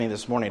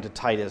This morning to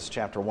Titus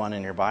chapter 1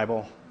 in your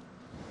Bible.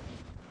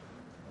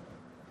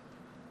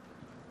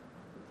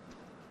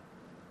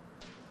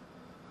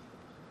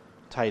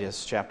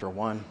 Titus chapter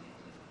 1.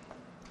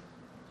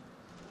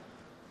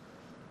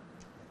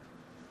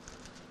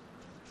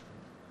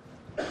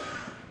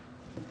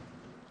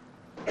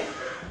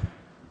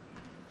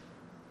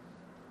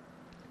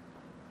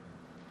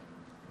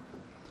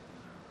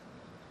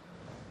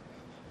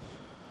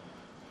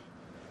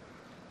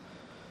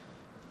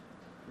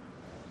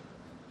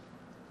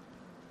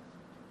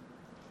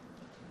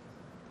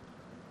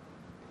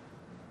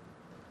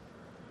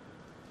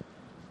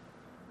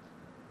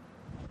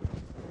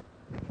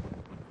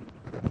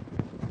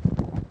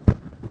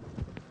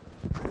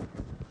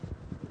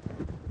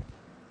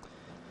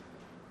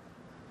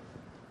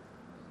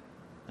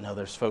 I know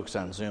there's folks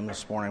on Zoom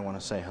this morning. I want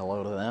to say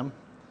hello to them.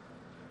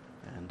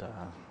 And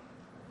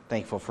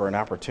thankful for an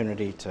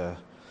opportunity to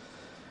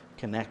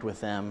connect with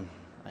them.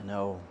 I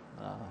know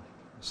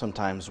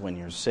sometimes when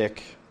you're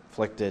sick,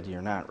 afflicted,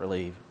 you're not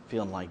really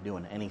feeling like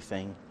doing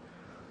anything.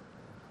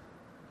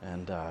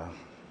 And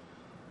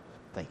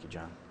thank you,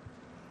 John.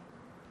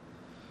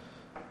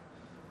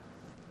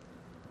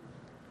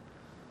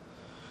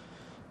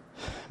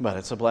 But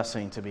it's a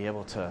blessing to be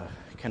able to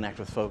connect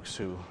with folks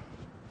who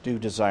do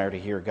desire to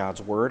hear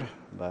God's word,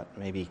 but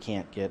maybe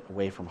can't get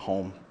away from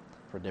home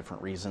for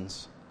different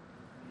reasons.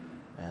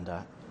 And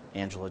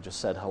Angela just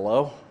said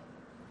hello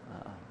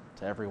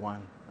to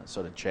everyone,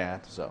 so did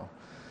Chad, so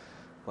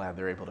glad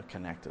they're able to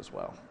connect as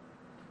well.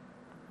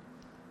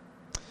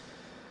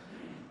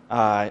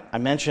 I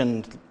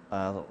mentioned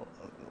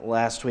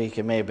last week,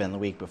 it may have been the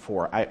week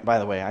before. By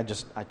the way,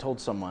 I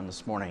told someone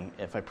this morning,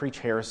 if I preach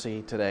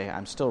heresy today,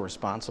 I'm still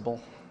responsible,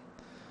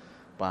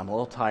 but I'm a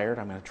little tired.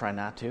 I'm going to try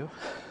not to.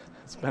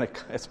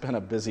 It's been a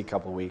busy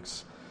couple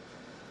weeks.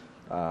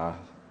 On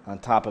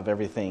top of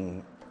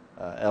everything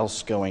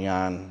else going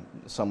on,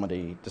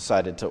 somebody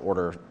decided to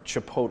order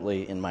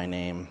Chipotle in my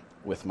name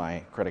with my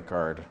credit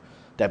card,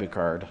 debit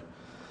card,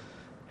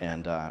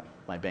 and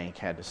my bank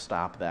had to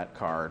stop that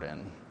card,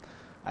 and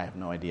I have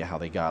no idea how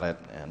they got it.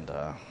 And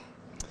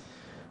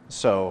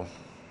so,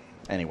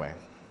 anyway,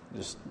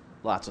 just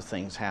lots of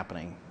things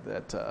happening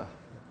that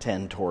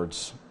tend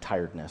towards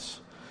tiredness.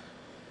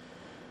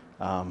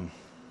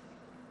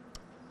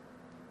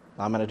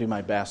 I'm going to do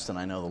my best, and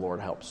I know the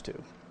Lord helps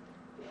too.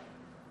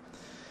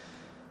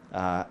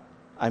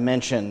 I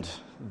mentioned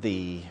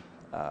the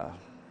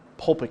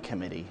pulpit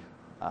committee.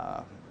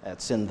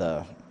 It's in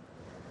the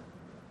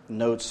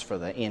notes for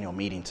the annual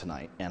meeting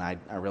tonight, and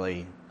I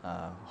really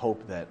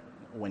hope that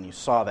when you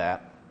saw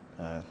that,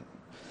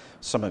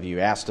 some of you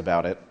asked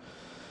about it.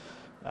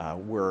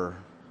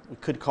 We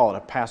could call it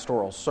a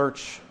pastoral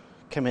search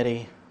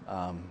committee,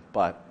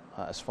 but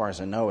as far as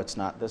I know, it's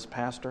not this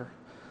pastor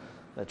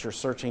that you're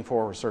searching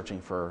for. We're searching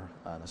for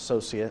an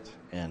associate,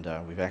 and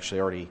we've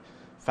actually already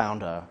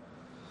found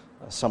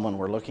someone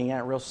we're looking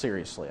at real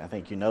seriously. I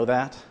think you know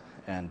that,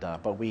 and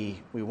but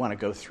we want to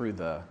go through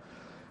the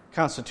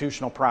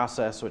constitutional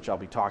process, which I'll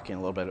be talking a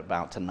little bit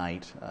about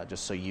tonight,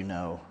 just so you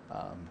know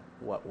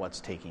what's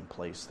taking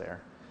place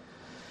there.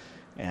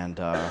 And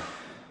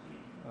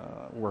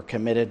we're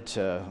committed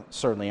to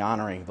certainly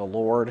honoring the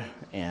Lord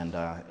and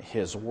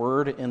His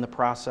Word in the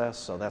process,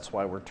 so that's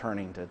why we're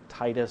turning to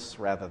Titus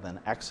rather than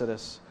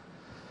Exodus.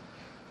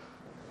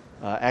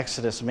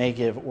 Exodus may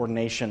give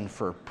ordination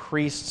for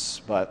priests,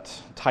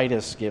 but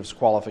Titus gives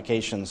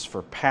qualifications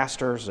for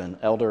pastors and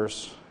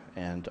elders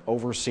and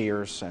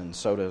overseers, and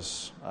so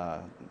does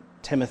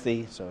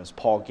Timothy. So as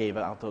Paul gave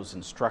out those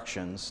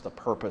instructions, the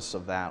purpose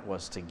of that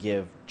was to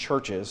give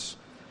churches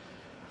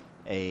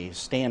a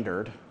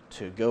standard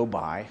to go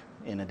by,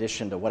 in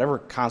addition to whatever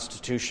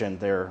constitution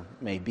there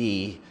may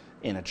be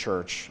in a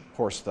church. Of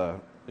course, the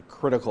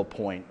critical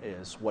point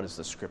is, what does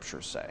the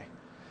Scripture say?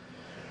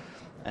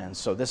 And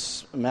so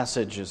this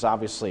message is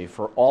obviously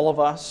for all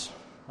of us.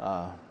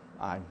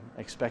 I'm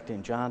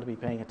expecting John to be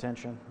paying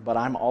attention, but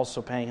I'm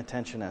also paying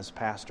attention as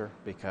pastor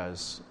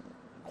because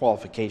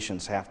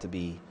qualifications have to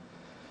be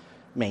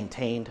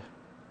maintained.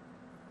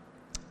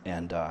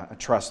 And I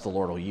trust the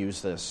Lord will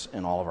use this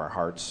in all of our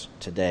hearts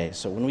today.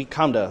 So when we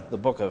come to the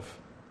book of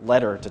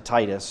letter to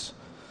Titus,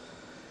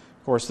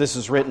 of course, this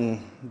is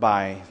written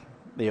by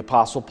the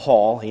Apostle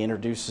Paul. He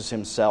introduces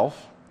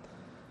himself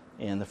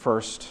in the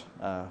first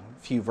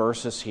few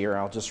verses here.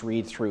 I'll just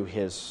read through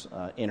his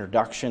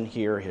introduction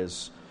here,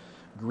 his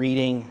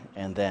greeting,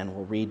 and then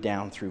we'll read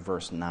down through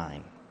verse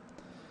 9.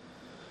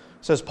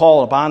 It says,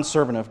 Paul, a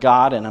bondservant of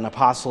God and an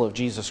apostle of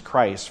Jesus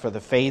Christ, for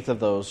the faith of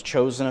those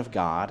chosen of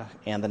God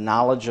and the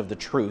knowledge of the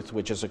truth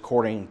which is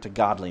according to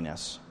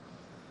godliness,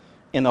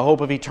 in the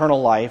hope of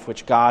eternal life,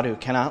 which God, who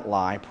cannot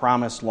lie,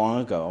 promised long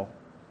ago,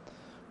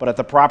 but at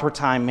the proper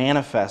time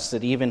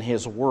manifested even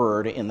His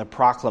word in the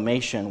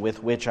proclamation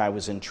with which I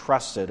was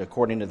entrusted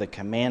according to the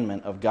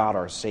commandment of God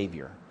our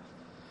Savior.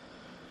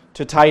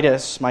 To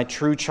Titus, my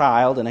true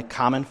child in a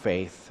common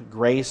faith,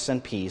 grace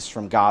and peace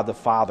from God the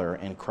Father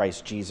and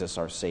Christ Jesus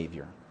our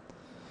Savior.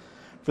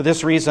 For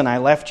this reason I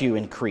left you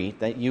in Crete,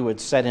 that you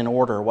would set in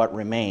order what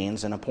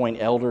remains and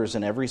appoint elders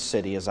in every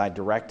city as I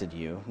directed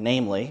you,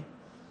 namely,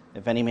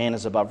 if any man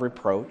is above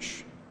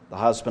reproach, the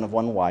husband of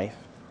one wife,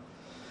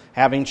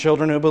 having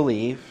children who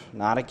believe,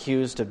 not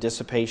accused of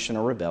dissipation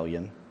or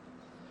rebellion.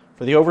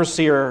 For the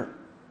overseer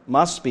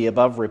must be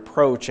above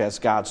reproach as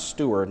God's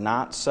steward,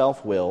 not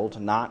self-willed,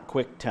 not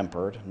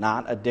quick-tempered,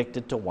 not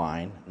addicted to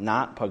wine,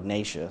 not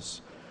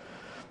pugnacious,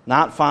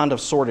 not fond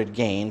of sordid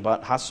gain,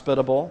 but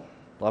hospitable,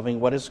 loving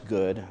what is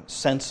good,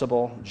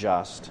 sensible,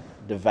 just,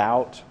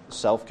 devout,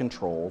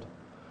 self-controlled,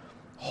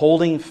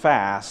 holding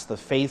fast the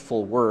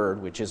faithful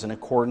word which is in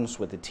accordance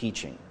with the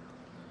teaching,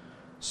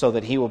 so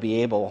that he will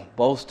be able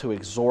both to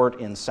exhort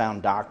in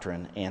sound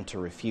doctrine and to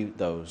refute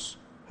those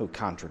who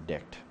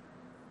contradict.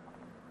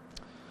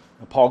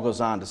 And Paul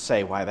goes on to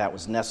say why that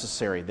was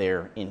necessary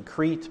there in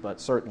Crete, but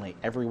certainly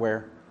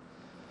everywhere.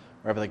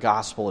 Wherever the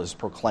gospel is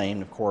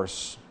proclaimed, of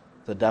course,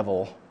 the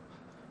devil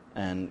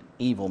and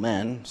evil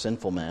men,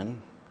 sinful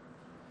men,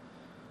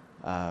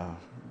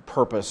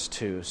 purpose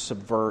to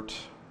subvert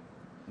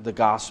the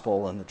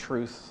gospel and the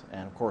truth,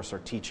 and of course are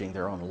teaching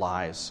their own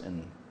lies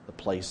in the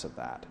place of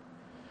that.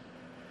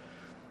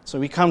 So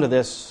we come to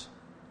this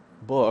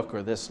book,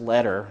 or this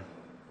letter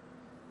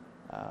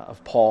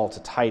of Paul to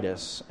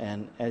Titus,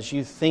 and as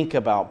you think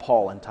about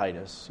Paul and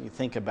Titus, you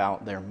think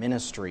about their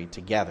ministry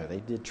together. They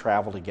did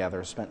travel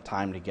together, spent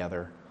time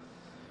together.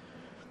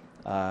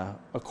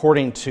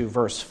 According to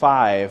verse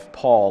 5,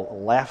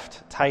 Paul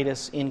left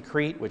Titus in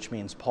Crete, which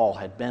means Paul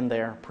had been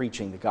there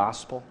preaching the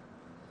gospel.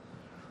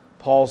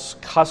 Paul's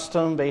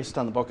custom, based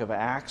on the book of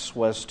Acts,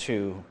 was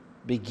to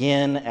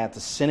begin at the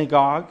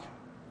synagogue,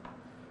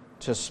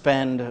 to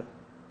spend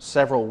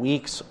several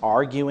weeks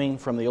arguing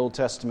from the Old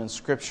Testament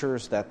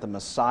scriptures that the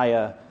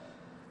Messiah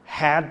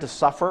had to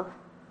suffer.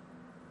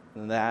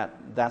 And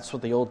that's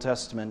what the Old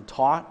Testament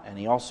taught. And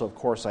he also, of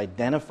course,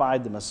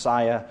 identified the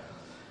Messiah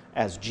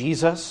as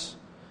Jesus.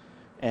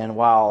 And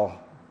while,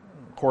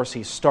 of course,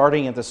 he's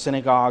starting at the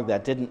synagogue,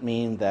 that didn't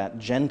mean that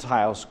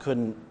Gentiles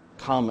couldn't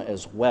come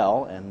as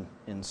well. And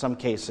in some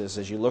cases,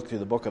 as you look through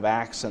the book of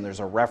Acts, and there's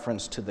a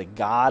reference to the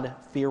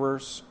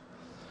God-fearers,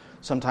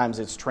 sometimes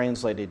it's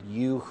translated,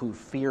 you who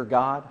fear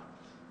God.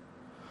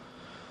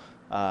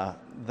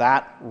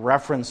 That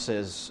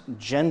references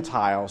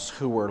Gentiles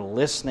who were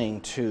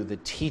listening to the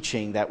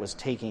teaching that was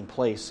taking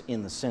place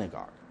in the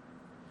synagogue.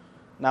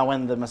 Now,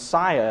 when the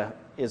Messiah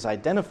is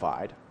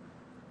identified,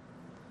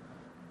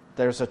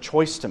 there's a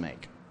choice to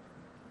make.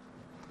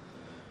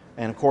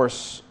 And of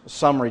course,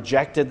 some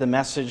rejected the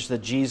message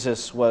that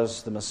Jesus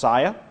was the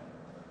Messiah.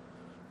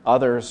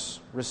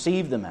 Others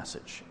received the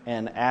message.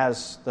 And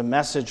as the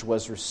message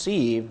was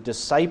received,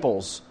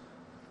 disciples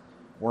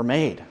were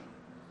made.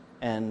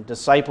 And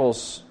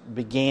disciples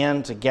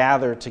began to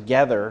gather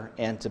together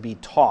and to be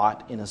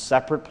taught in a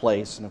separate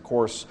place. And of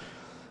course,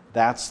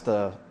 that's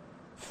the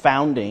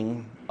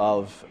founding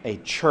of a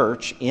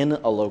church in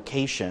a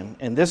location.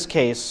 In this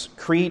case,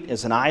 Crete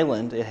is an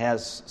island. It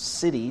has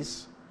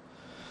cities.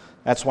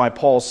 That's why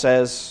Paul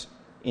says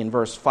in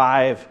verse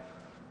 5,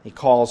 he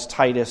calls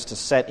Titus to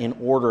set in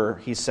order,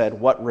 he said,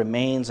 what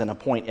remains and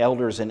appoint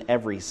elders in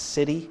every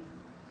city.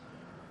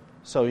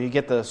 So you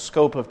get the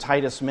scope of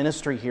Titus'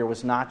 ministry here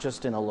was not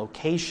just in a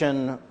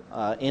location,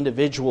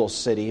 individual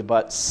city,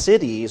 but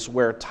cities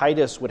where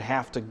Titus would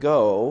have to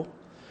go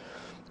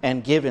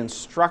and give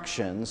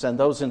instructions. And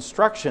those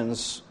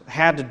instructions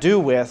had to do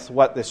with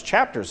what this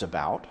chapter's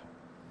about.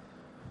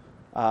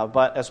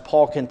 But as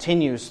Paul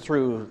continues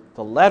through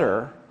the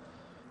letter,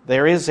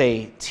 there is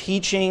a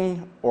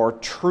teaching or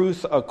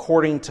truth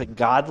according to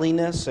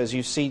godliness, as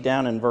you see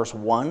down in verse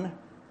 1.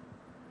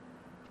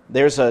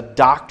 There's a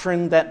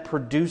doctrine that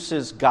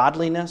produces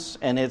godliness,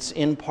 and it's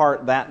in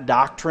part that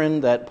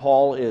doctrine that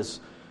Paul is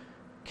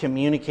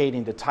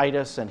communicating to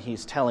Titus, and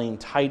he's telling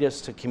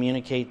Titus to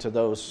communicate to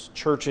those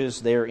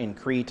churches there in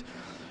Crete,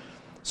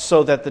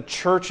 so that the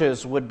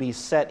churches would be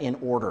set in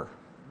order,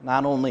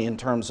 not only in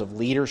terms of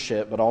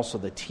leadership, but also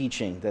the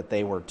teaching that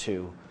they were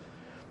to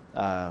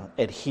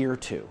adhere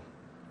to.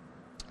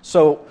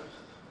 So,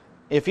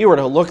 if you were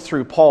to look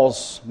through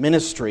Paul's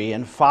ministry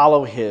and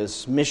follow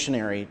his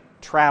missionary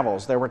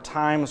travels, there were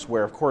times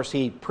where, of course,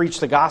 he preached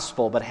the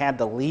gospel but had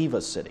to leave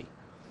a city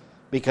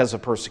because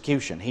of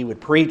persecution. He would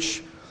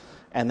preach,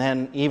 and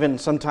then even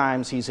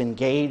sometimes he's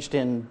engaged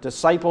in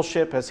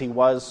discipleship, as he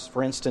was,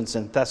 for instance,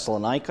 in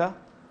Thessalonica.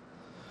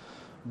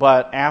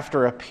 But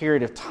after a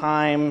period of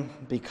time,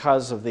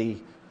 because of the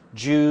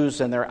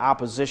Jews and their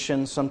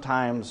opposition,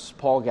 sometimes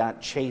Paul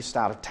got chased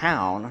out of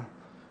town,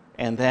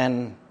 and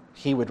then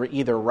he would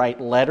either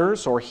write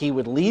letters or he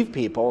would leave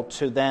people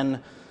to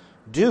then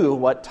do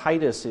what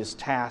Titus is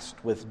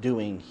tasked with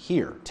doing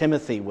here.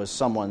 Timothy was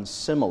someone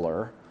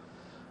similar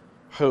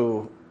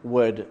who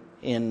would,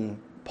 in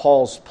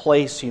Paul's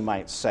place, you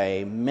might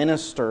say,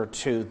 minister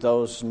to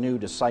those new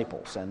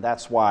disciples. And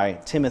that's why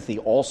Timothy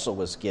also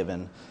was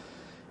given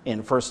in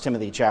 1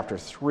 Timothy chapter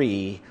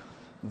 3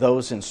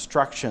 those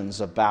instructions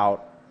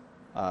about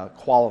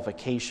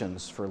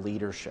qualifications for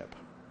leadership.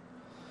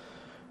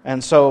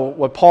 And so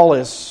what Paul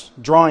is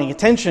drawing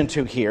attention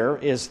to here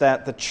is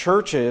that the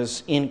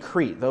churches in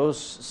Crete, those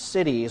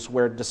cities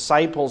where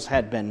disciples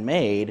had been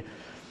made,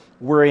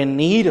 were in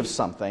need of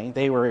something.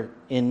 They were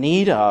in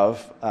need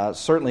of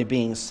certainly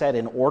being set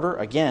in order.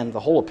 Again,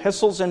 the whole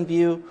epistle's in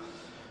view.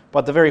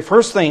 But the very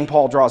first thing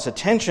Paul draws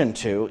attention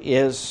to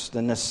is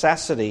the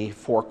necessity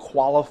for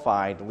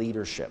qualified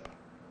leadership.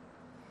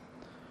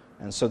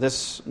 And so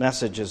this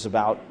message is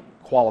about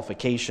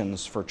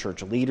qualifications for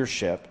church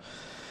leadership.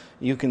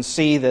 You can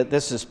see that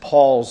this is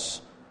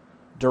Paul's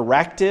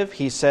directive.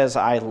 He says,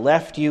 I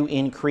left you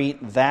in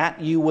Crete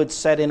that you would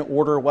set in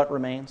order what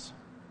remains.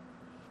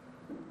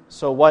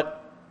 So what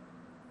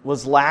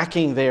was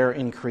lacking there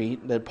in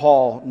Crete that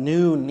Paul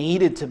knew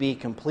needed to be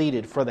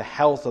completed for the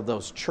health of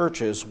those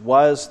churches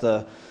was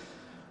the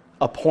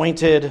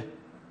appointed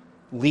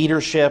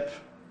leadership,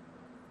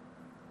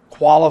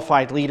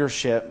 qualified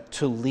leadership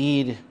to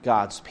lead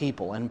God's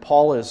people. And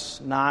Paul is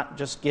not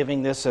just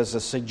giving this as a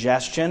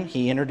suggestion.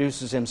 He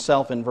introduces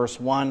himself in verse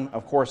 1,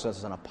 of course,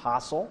 as an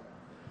apostle.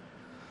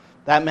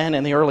 That meant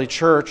in the early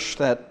church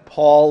that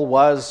Paul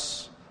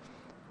was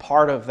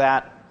part of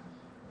that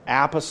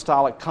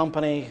apostolic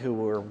company who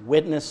were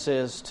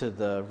witnesses to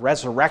the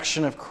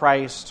resurrection of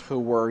Christ, who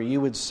were, you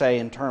would say,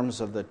 in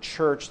terms of the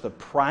church, the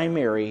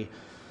primary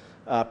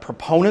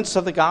proponents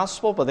of the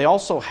gospel, but they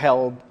also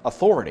held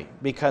authority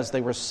because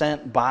they were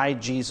sent by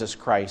Jesus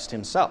Christ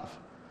himself.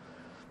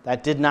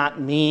 That did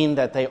not mean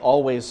that they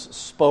always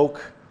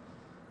spoke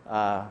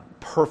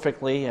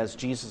perfectly, as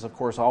Jesus, of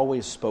course,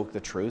 always spoke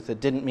the truth. It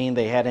didn't mean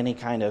they had any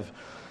kind of,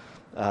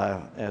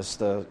 as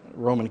the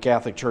Roman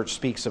Catholic Church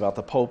speaks about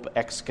the Pope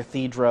ex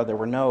cathedra, there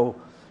were no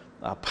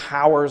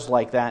powers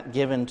like that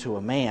given to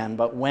a man.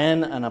 But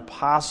when an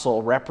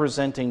apostle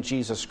representing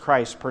Jesus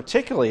Christ,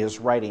 particularly is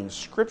writing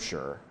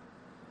Scripture,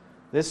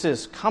 this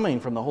is coming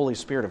from the Holy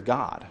Spirit of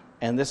God.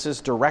 And this is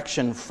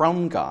direction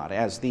from God,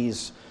 as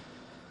these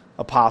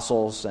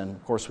apostles, and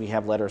of course we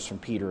have letters from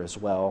Peter as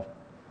well,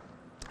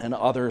 and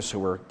others who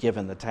were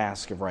given the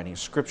task of writing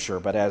Scripture.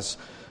 But as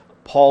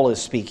Paul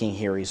is speaking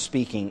here, he's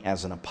speaking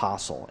as an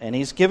apostle. And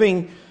he's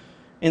giving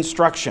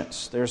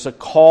instructions. There's a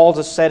call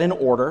to set in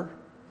order,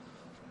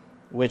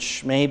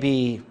 which may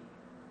be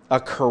a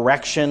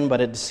correction,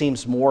 but it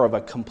seems more of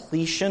a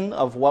completion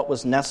of what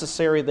was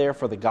necessary there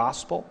for the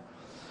gospel.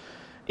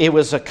 It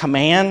was a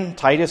command.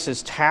 Titus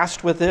is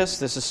tasked with this.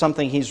 This is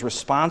something he's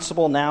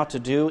responsible now to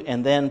do.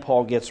 And then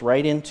Paul gets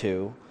right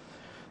into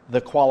the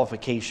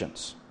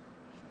qualifications.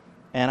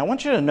 And I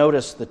want you to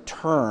notice the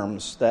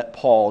terms that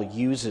Paul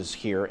uses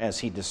here as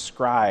he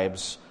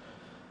describes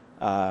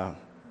the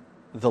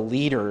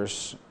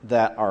leaders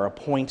that are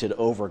appointed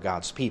over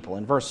God's people.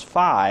 In verse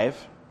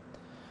 5,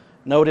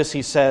 notice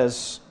he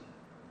says,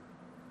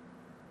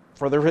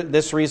 For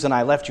this reason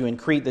I left you in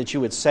Crete, that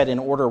you would set in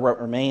order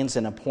what remains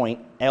and appoint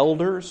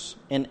elders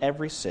in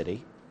every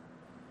city,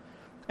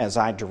 as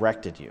I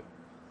directed you.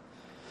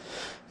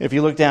 If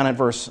you look down at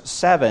verse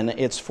 7,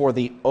 it's for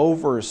the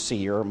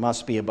overseer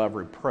must be above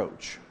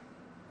reproach.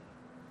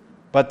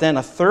 But then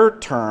a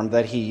third term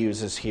that he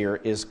uses here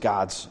is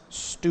God's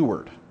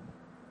steward.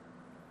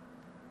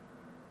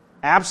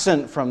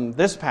 Absent from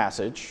this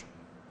passage,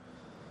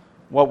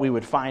 what we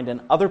would find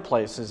in other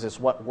places is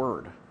what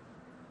word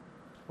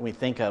when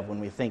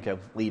we think of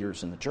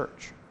leaders in the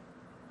church.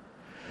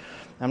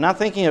 I'm not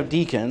thinking of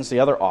deacons, the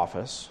other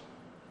office.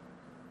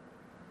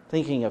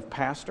 Thinking of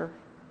pastor,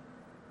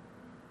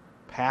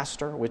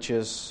 which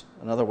is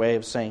another way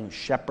of saying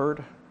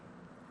shepherd.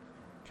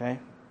 Okay?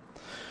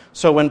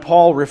 So when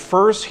Paul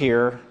refers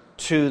here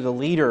to the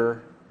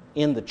leader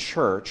in the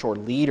church, or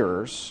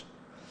leaders,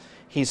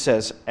 he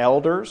says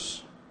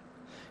elders,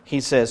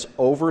 he says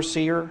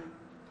overseer,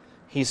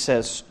 he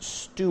says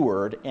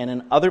steward, and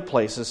in other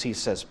places he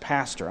says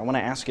pastor. I want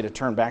to ask you to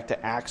turn back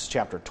to Acts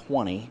chapter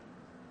 20.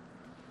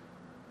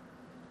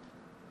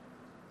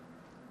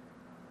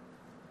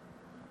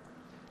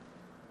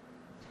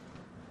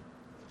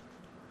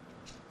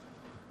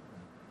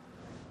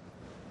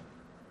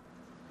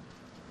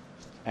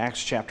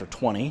 Acts chapter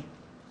 20.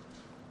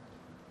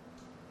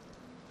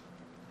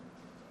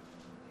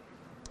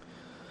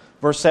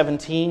 Verse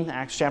 17,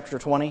 Acts chapter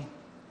 20.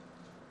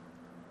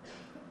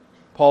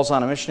 Paul's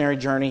on a missionary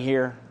journey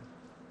here.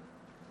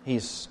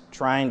 He's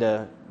trying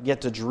to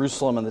get to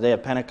Jerusalem on the day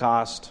of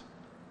Pentecost.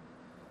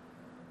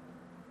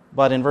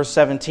 But in verse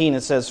 17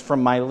 it says,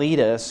 From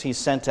Miletus he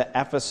sent to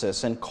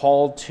Ephesus and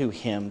called to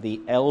him the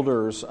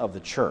elders of the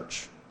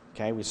church.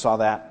 Okay, we saw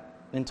that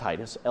in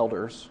Titus,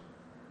 elders.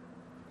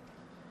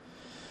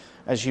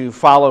 As you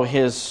follow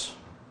his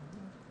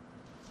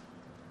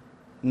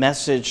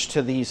message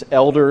to these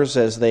elders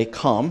as they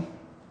come,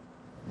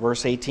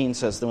 verse 18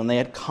 says that when they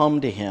had come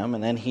to him,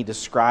 and then he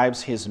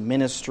describes his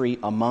ministry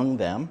among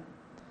them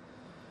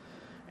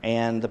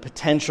and the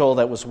potential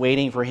that was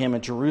waiting for him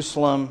at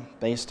Jerusalem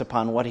based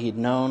upon what he had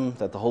known,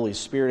 that the Holy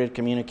Spirit had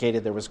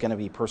communicated there was going to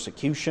be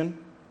persecution.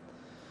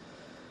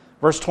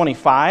 Verse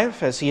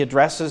 25, as he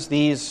addresses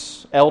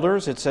these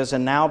elders, it says,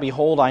 "And now,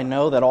 behold, I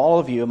know that all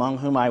of you among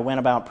whom I went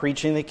about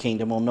preaching the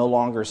kingdom will no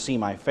longer see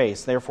my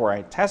face. Therefore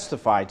I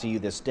testify to you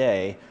this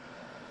day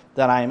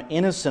that I am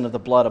innocent of the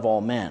blood of all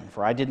men,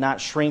 for I did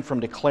not shrink from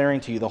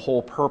declaring to you the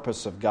whole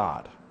purpose of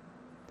God.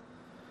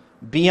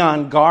 Be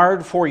on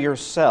guard for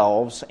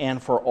yourselves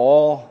and for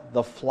all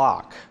the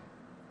flock."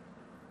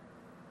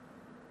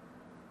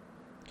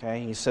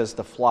 Okay, he says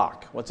the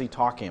flock. What's he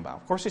talking about?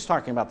 Of course he's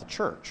talking about the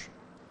church.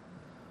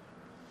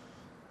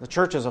 The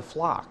church is a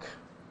flock.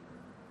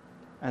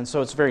 And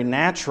so it's very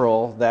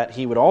natural that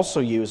he would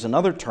also use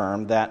another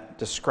term that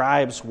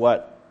describes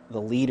what the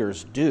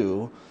leaders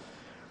do.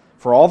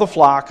 "For all the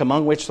flock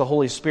among which the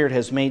Holy Spirit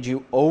has made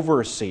you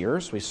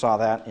overseers," we saw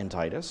that in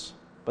Titus.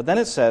 But then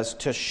it says,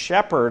 "to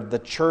shepherd the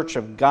church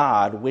of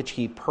God, which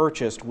he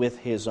purchased with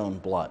his own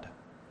blood."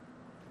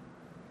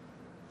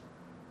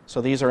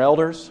 So these are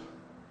elders,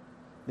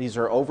 these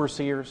are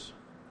overseers,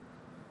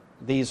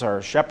 these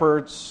are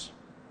shepherds,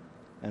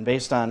 and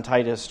based on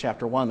Titus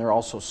chapter 1, they're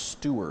also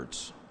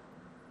stewards.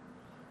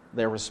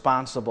 They're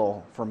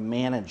responsible for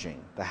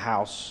managing the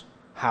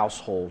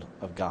household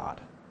of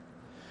God.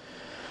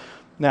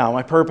 Now,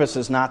 my purpose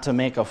is not to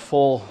make a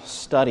full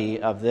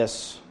study of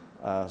this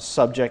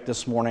subject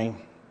this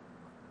morning,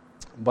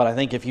 but I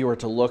think if you were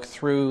to look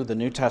through the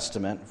New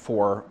Testament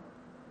for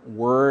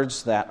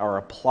words that are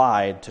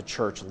applied to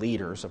church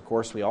leaders, of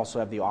course, we also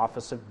have the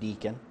office of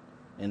deacon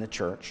in the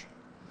church,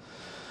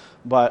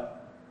 but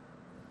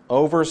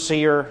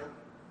overseer,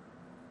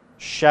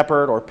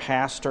 shepherd or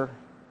pastor,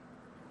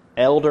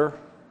 elder,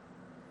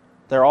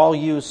 they're all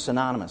used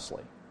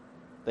synonymously.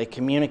 They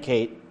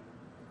communicate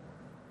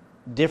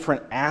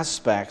different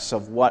aspects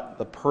of what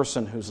the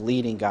person who's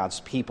leading God's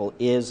people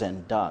is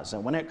and does.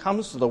 And when it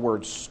comes to the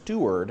word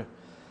steward,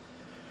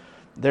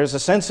 there's a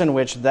sense in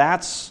which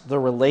that's the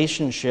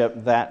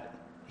relationship that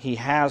he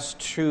has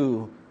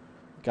to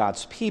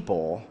God's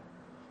people,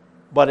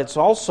 but it's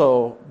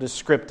also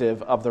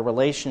descriptive of the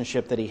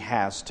relationship that he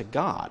has to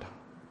God.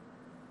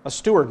 A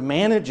steward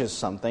manages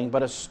something,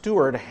 but a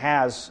steward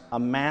has a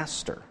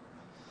master.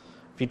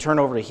 If you turn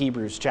over to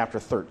Hebrews chapter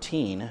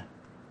 13,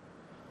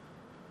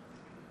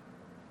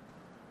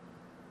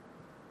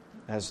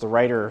 as the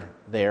writer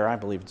there, I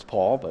believe it's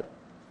Paul, but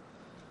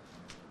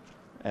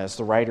as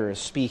the writer is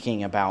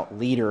speaking about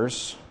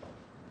leaders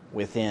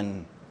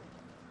within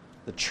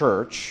the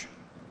church,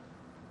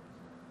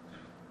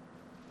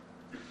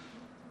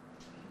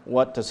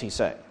 what does he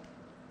say?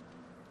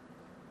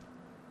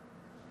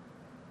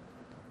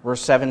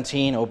 Verse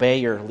 17, "Obey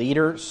your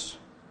leaders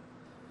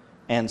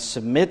and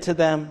submit to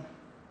them,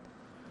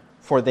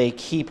 for they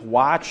keep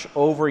watch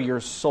over your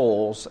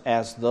souls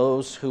as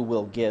those who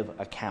will give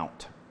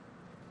account."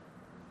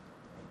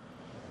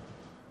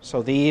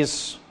 So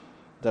these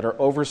that are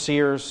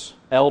overseers,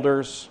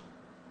 elders,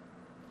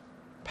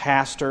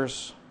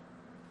 pastors,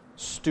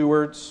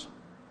 stewards,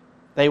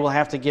 they will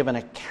have to give an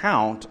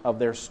account of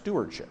their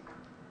stewardship,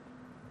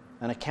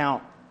 an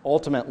account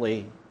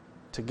ultimately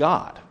to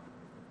God.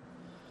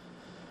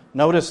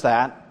 Notice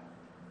that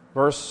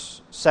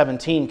verse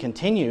 17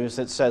 continues.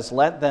 It says,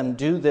 "Let them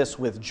do this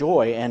with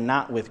joy and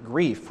not with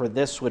grief, for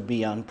this would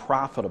be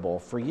unprofitable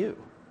for you."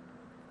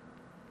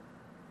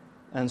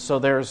 And so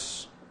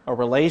there's a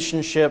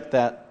relationship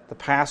that the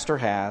pastor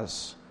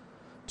has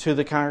to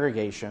the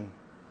congregation,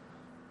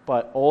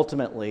 but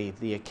ultimately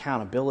the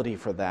accountability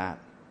for that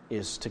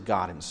is to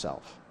God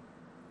himself.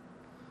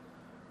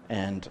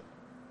 And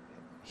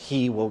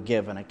he will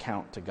give an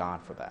account to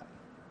God for that.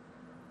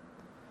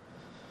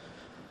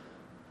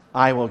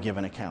 I will give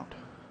an account.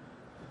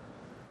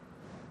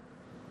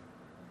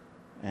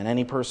 And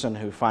any person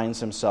who finds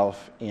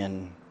himself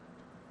in,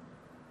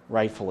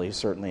 rightfully,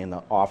 certainly in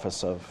the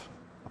office of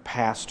a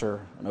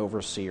pastor, an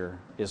overseer,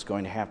 is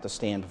going to have to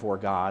stand before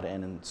God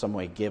and in some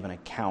way give an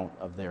account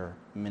of their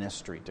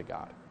ministry to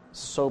God.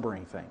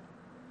 Sobering thing.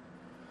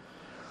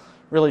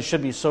 Really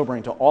should be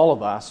sobering to all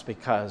of us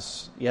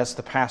because, yes,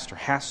 the pastor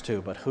has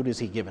to, but who does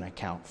he give an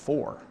account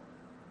for?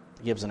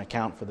 He gives an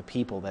account for the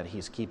people that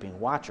he's keeping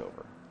watch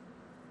over.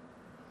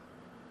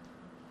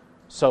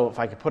 So if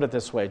I could put it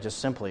this way, just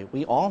simply,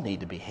 we all need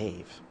to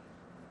behave.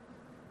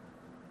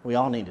 We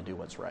all need to do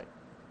what's right.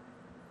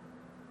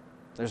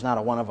 There's not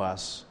a one of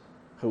us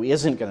who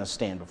isn't going to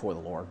stand before the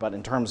Lord, but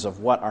in terms of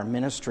what our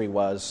ministry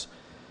was,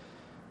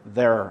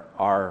 there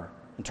are,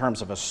 in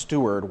terms of a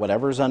steward,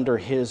 whatever's under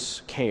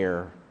his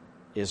care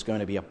is going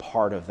to be a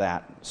part of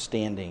that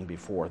standing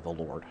before the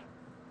Lord.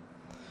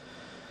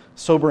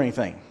 Sobering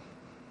thing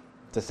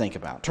to think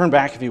about. Turn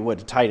back, if you would,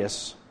 to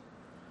Titus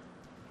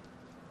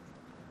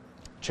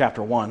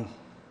chapter 1.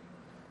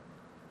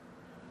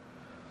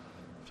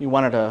 If you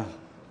wanted to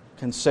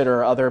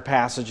consider other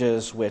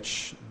passages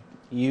which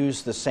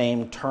use the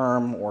same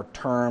term or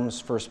terms,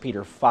 1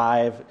 Peter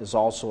 5 is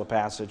also a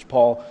passage.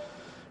 Paul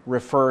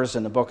refers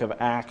in the book of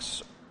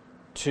Acts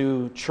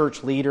to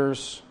church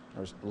leaders,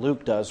 or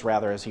Luke does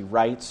rather, as he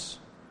writes,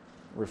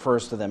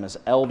 refers to them as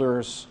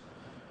elders.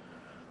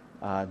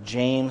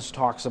 James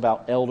talks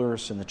about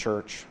elders in the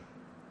church.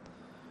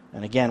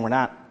 And again, we're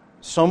not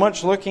so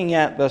much looking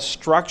at the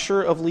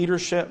structure of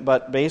leadership,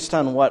 but based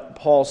on what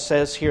Paul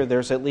says here,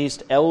 there's at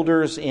least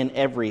elders in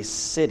every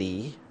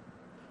city,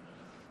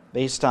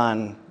 based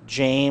on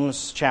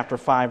James chapter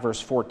 5,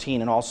 verse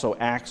 14, and also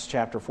Acts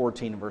chapter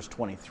 14, verse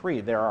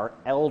 23. There are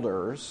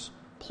elders,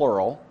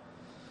 plural,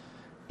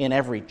 in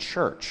every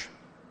church.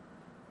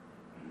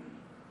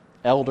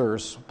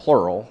 Elders,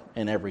 plural,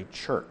 in every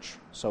church.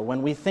 So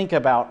when we think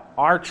about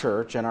our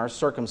church and our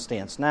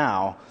circumstance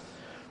now,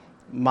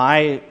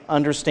 my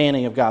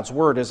understanding of God's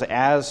Word is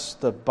as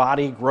the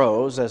body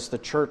grows, as the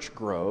church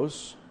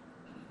grows,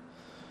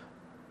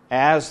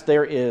 as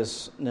there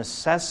is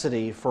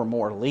necessity for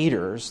more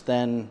leaders,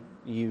 then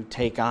you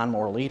take on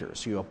more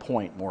leaders. You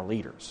appoint more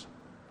leaders.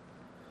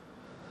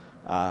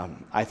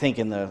 I think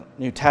in the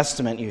New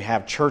Testament you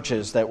have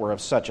churches that were of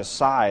such a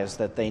size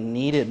that they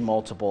needed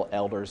multiple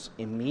elders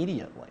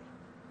immediately.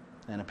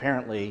 And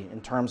apparently, in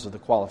terms of the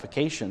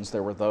qualifications,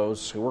 there were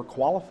those who were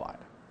qualified.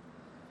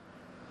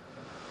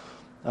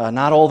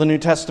 Not all the New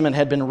Testament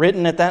had been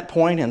written at that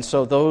point, and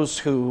so those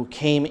who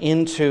came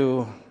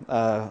into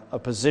a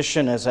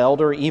position as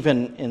elder,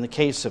 even in the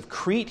case of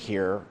Crete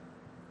here,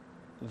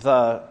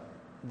 the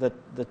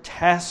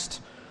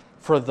test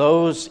for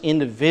those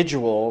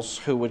individuals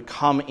who would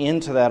come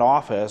into that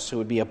office, who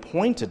would be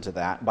appointed to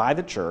that by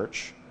the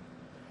church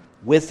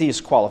with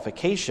these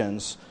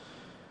qualifications,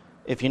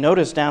 if you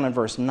notice down in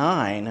verse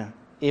 9,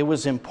 it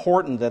was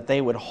important that they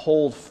would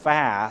hold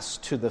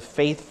fast to the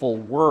faithful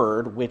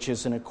word which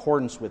is in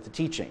accordance with the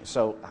teaching.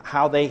 So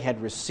how they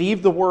had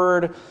received the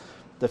word,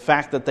 the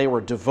fact that they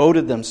were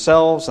devoted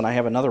themselves, and I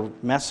have another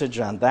message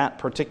on that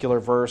particular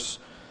verse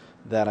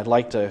that I'd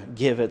like to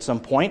give at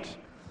some point.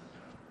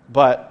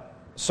 But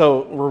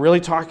so we're really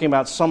talking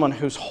about someone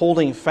who's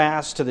holding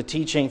fast to the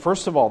teaching,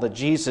 first of all, that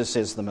Jesus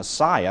is the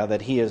Messiah,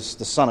 that he is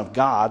the Son of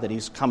God, that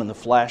he's come in the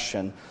flesh,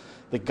 and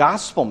the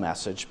gospel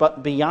message.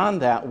 But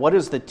beyond that, what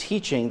is the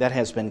teaching that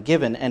has been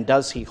given, and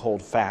does he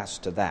hold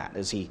fast to that?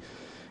 Is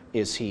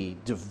he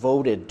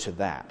devoted to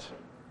that?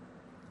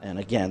 And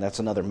again, that's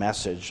another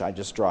message. I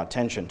just draw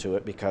attention to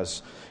it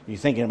because you're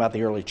thinking about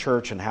the early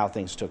church and how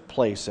things took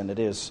place, and it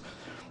is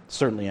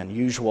certainly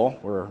unusual.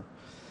 We're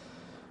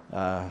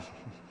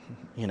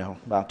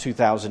about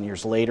 2,000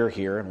 years later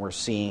here, and we're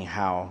seeing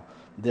how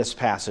this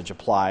passage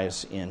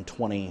applies in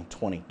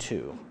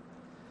 2022.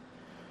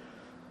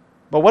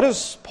 But what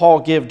does Paul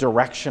give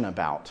direction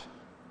about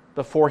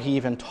before he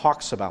even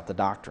talks about the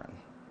doctrine?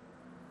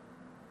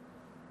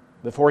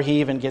 Before he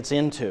even gets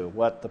into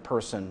what the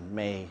person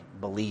may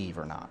believe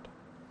or not?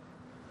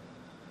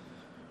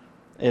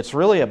 It's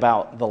really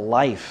about the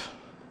life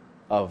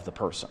of the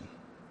person.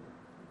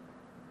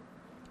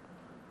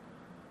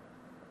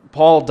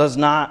 Paul does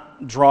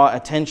not draw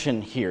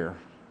attention here,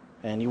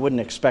 and you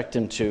wouldn't expect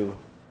him to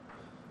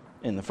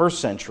in the first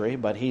century,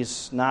 but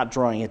he's not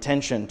drawing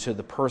attention to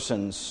the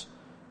person's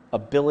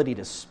ability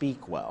to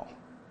speak well,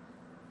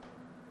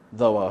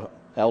 though an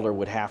elder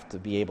would have to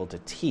be able to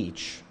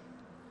teach.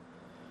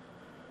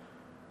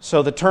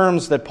 So the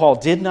terms that Paul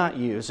did not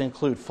use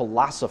include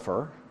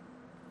philosopher,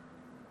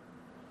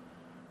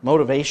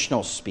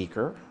 motivational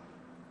speaker,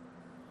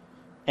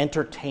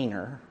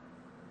 entertainer,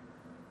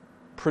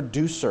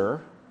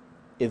 producer,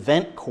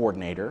 event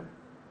coordinator,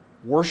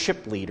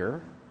 worship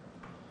leader,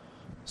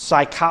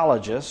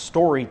 psychologist,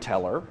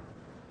 storyteller,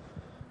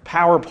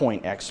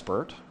 PowerPoint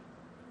expert.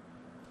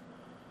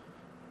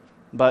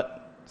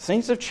 But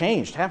things have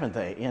changed, haven't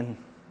they, in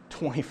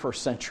 21st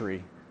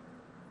century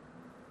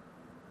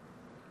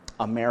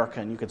America,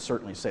 and you could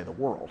certainly say the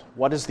world.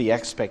 What is the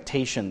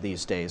expectation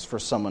these days for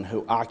someone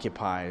who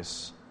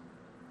occupies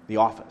the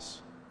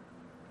office?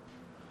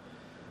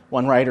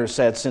 One writer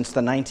said, since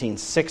the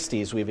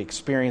 1960s, we've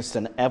experienced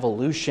an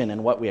evolution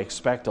in what we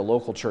expect a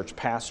local church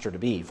pastor to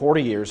be.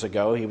 40 years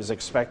ago, he was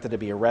expected to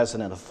be a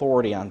resident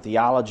authority on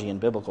theology and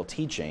biblical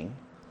teaching.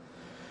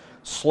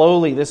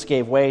 Slowly, this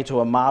gave way to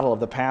a model of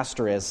the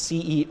pastor as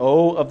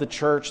CEO of the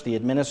church, the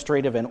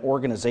administrative and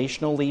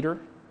organizational leader.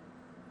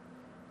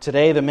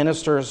 Today, the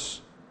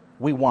ministers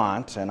we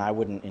want, and I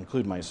wouldn't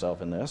include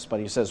myself in this, but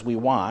he says we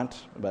want,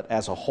 but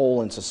as a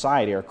whole in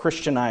society, are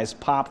Christianized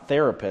pop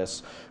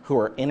therapists who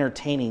are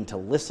entertaining to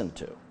listen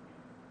to.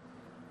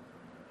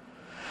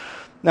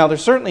 Now, there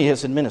certainly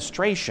is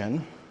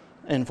administration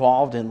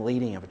involved in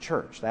leading of a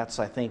church. That's,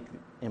 I think,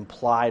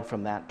 implied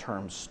from that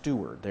term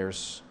steward.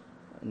 There's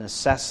a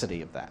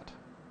necessity of that.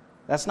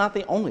 That's not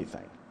the only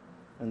thing.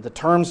 And the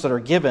terms that are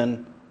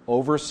given,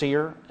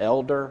 overseer,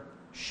 elder,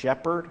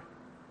 shepherd,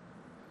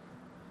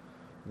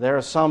 there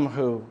are some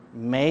who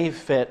may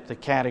fit the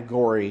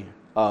category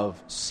of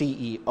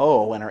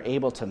CEO and are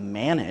able to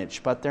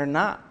manage, but they're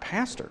not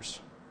pastors.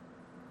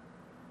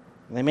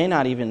 They may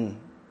not even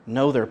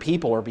know their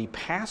people or be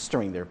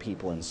pastoring their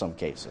people in some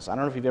cases. I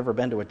don't know if you've ever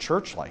been to a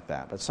church like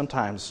that, but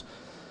sometimes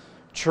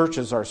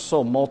churches are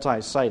so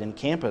multi-site and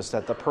campus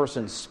that the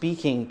person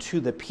speaking to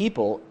the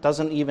people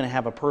doesn't even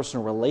have a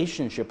personal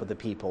relationship with the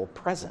people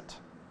present.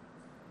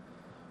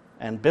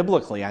 And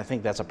biblically, I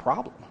think that's a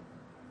problem.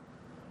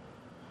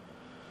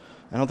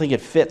 I don't think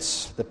it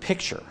fits the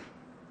picture.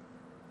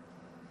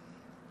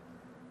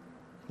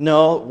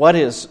 No, what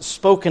is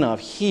spoken of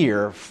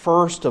here,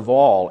 first of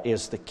all,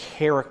 is the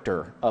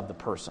character of the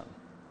person,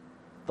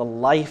 the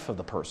life of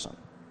the person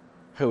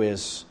who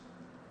is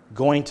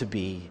going to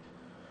be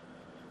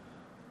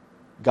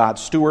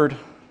God's steward,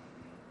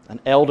 an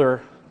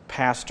elder,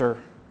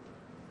 pastor,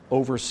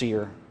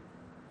 overseer.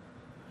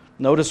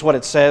 Notice what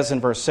it says in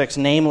verse 6,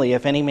 namely,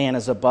 if any man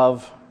is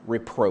above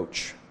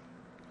reproach,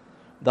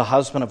 the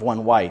husband of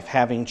one wife,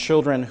 having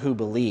children who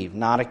believe,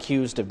 not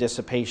accused of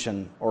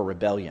dissipation or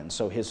rebellion.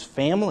 So his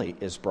family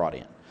is brought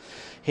in.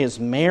 His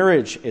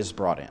marriage is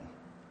brought in.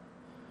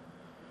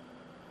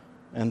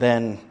 And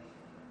then,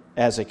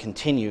 as it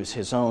continues,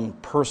 his own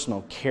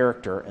personal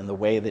character and the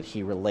way that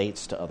he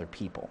relates to other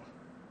people.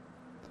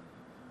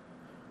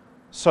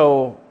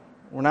 So,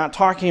 we're not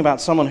talking about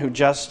someone who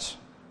just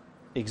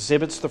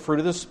exhibits the fruit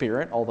of the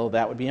Spirit, although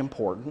that would be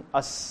important.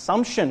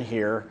 Assumption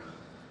here,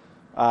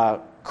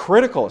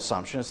 critical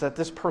assumption, is that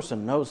this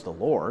person knows the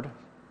Lord.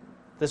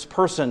 This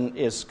person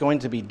is going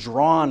to be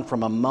drawn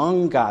from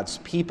among God's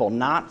people,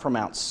 not from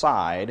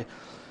outside.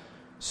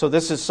 So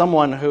this is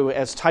someone who,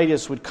 as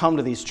Titus would come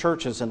to these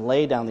churches and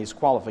lay down these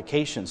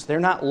qualifications, they're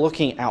not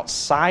looking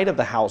outside of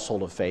the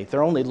household of faith.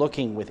 They're only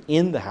looking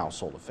within the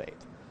household of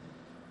faith.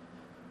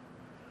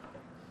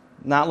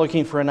 Not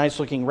looking for a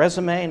nice-looking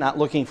resume, not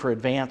looking for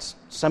advanced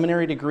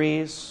seminary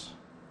degrees.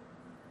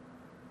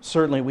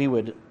 Certainly we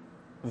would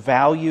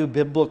value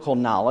biblical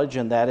knowledge,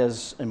 and that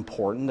is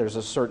important. There's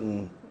a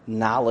certain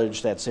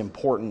knowledge that's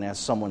important as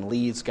someone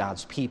leads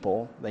God's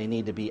people. They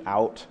need to be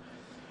out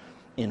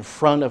in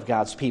front of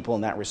God's people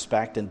in that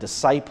respect and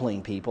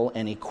discipling people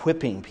and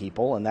equipping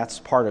people, and that's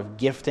part of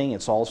gifting.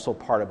 It's also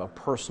part of a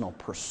personal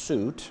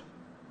pursuit.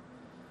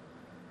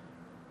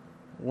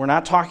 We're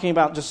not talking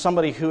about just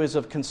somebody who is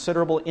of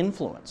considerable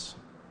influence.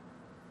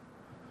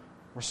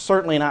 We're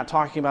certainly not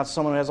talking about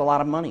someone who has a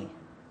lot of money.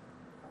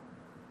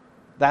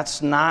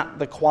 That's not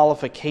the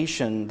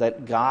qualification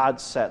that God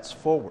sets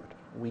forward.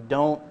 We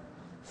don't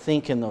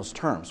think in those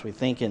terms. We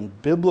think in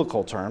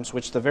biblical terms,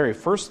 which the very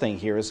first thing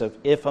here is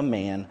if a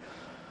man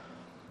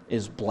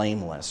is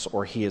blameless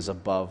or he is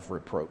above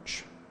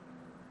reproach.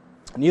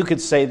 And you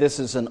could say this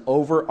is an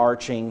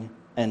overarching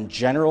and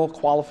general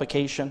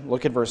qualification.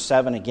 Look at verse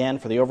 7 again.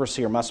 For the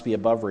overseer must be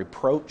above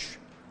reproach.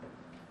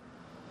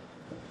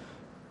 He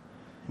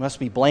must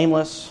be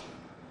blameless,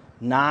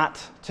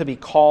 not to be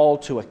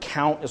called to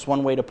account is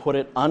one way to put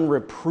it,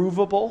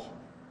 unreprovable.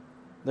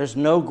 There's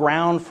no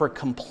ground for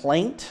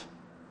complaint.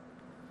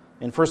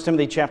 In 1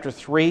 Timothy chapter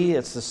 3,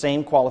 it's the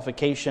same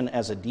qualification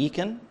as a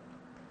deacon.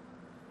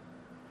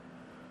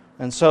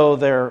 And so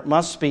there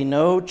must be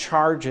no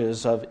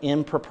charges of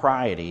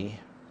impropriety,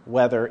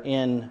 whether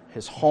in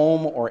his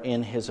home or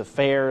in his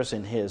affairs,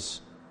 in his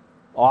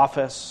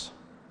office.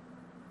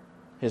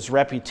 His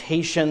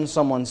reputation,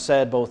 someone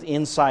said, both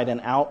inside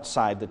and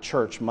outside the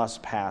church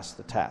must pass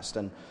the test.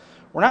 And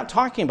we're not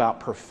talking about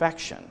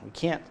perfection. We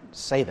can't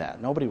say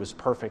that. Nobody was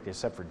perfect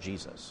except for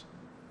Jesus.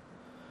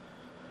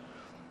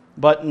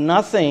 But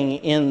nothing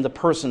in the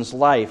person's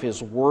life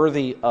is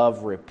worthy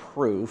of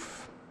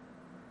reproof.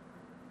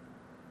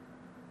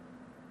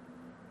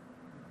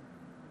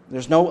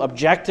 There's no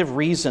objective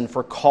reason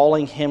for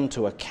calling him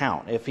to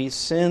account. If he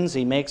sins,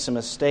 he makes a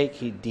mistake,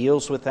 he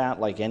deals with that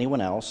like anyone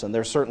else, and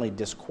there's certainly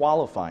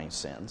disqualifying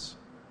sins.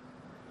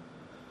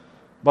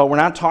 But we're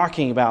not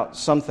talking about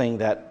something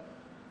that,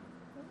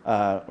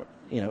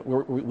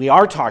 we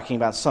are talking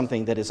about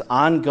something that is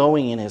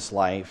ongoing in his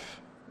life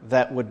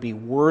that would be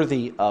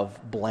worthy of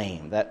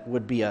blame, that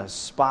would be a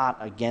spot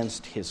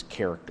against his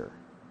character.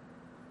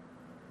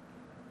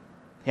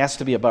 He has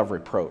to be above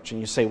reproach.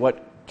 And you say,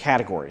 what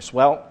categories?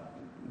 Well,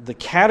 the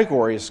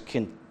categories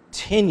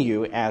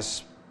continue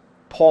as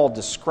Paul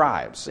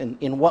describes.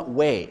 In what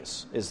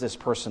ways is this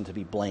person to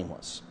be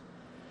blameless?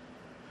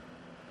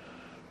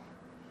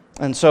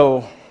 And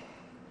so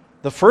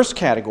the first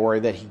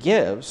category that he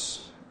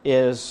gives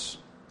is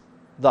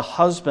the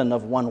husband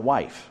of one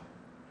wife.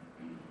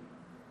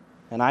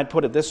 And I'd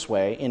put it this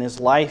way, in his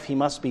life he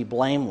must be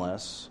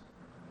blameless.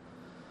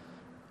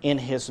 In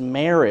his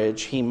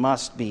marriage he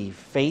must be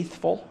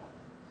faithful.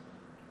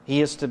 He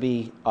is to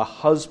be a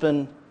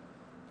husband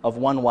of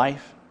one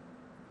wife,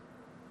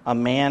 a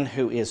man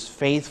who is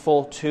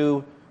faithful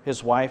to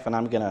his wife, and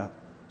I'm going to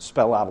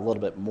spell out a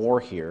little bit more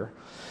here,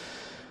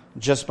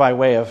 just by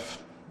way of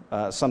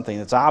something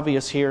that's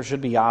obvious here, should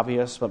be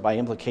obvious, but by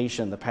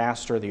implication, the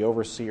pastor, the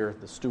overseer,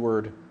 the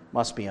steward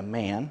must be a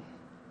man.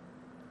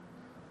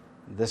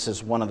 This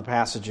is one of the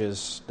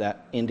passages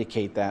that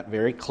indicate that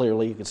very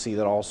clearly. You can see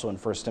that also in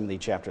 1 Timothy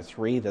chapter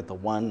 3, that the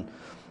one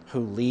who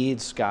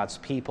leads God's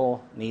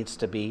people needs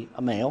to be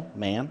a male,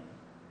 man.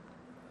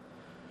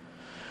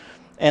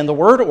 And the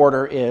word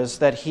order is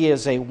that he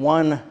is a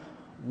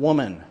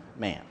one-woman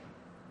man.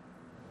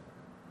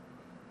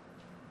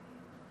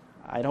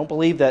 I don't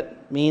believe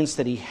that means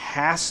that he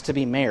has to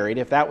be married.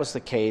 If that was the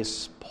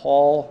case,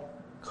 Paul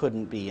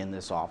couldn't be in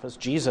this office.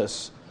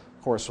 Jesus,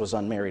 of course, was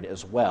unmarried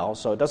as well.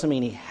 So it doesn't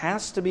mean he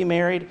has to be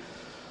married.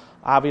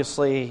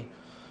 Obviously,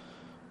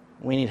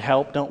 We need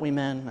help, don't we,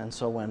 men? And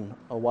so when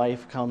a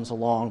wife comes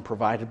along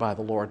provided by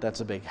the Lord, that's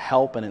a big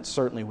help, and it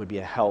certainly would be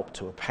a help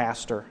to a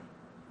pastor.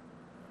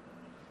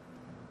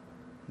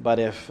 But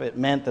if it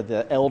meant that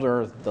the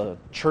elder, the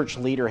church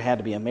leader, had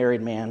to be a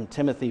married man,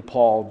 Timothy,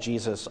 Paul,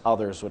 Jesus,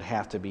 others would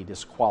have to be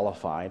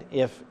disqualified.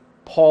 If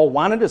Paul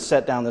wanted to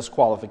set down this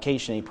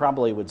qualification, he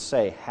probably would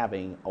say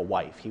having a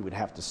wife. He would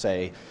have to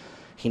say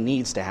he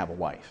needs to have a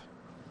wife.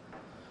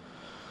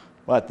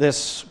 But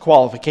this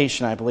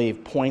qualification, I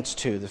believe, points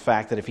to the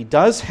fact that if he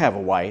does have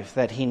a wife,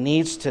 that he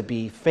needs to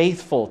be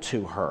faithful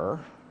to her.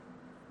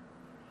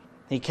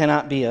 He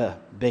cannot be a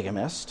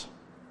bigamist,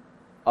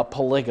 a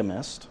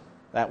polygamist.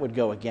 That would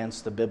go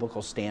against the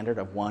biblical standard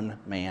of one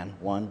man,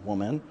 one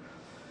woman,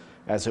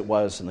 as it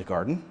was in the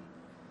garden.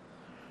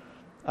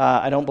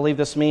 I don't believe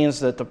this means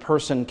that the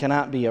person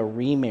cannot be a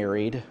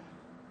remarried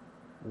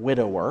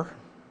widower.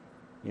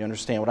 You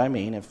understand what I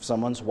mean? If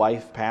someone's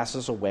wife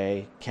passes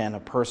away, can a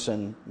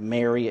person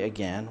marry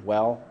again?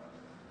 Well,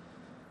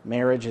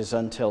 marriage is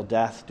until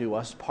death do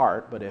us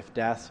part, but if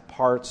death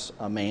parts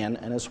a man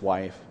and his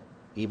wife,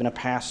 even a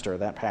pastor,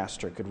 that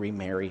pastor could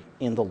remarry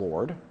in the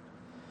Lord.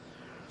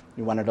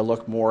 You wanted to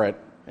look more at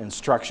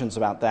instructions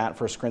about that.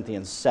 1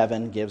 Corinthians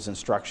 7 gives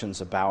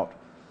instructions about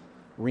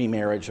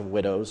remarriage of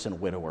widows and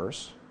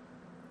widowers.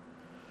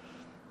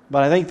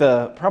 But I think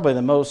probably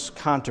the most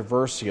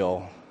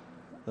controversial,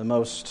 the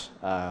most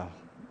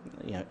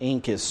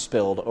ink is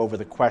spilled over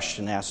the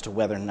question as to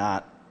whether or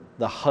not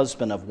the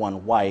husband of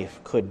one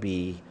wife could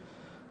be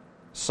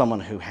someone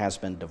who has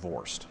been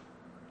divorced.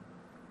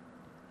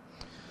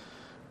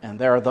 And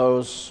there are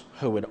those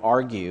who would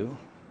argue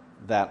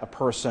that a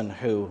person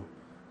who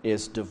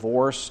is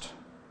divorced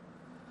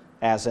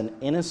as an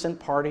innocent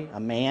party, a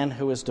man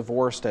who is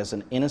divorced as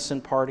an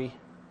innocent party,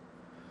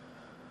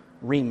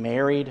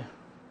 remarried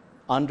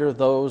under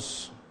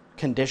those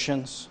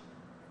conditions,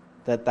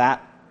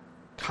 that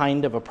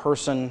kind of a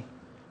person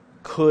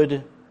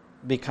could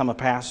become a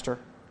pastor.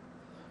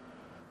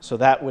 So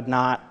that would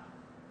not,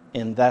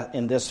 in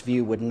this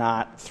view, would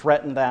not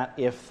threaten that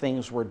if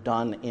things were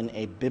done in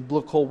a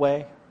biblical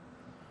way.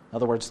 In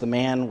other words, the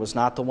man was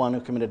not the one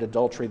who committed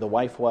adultery, the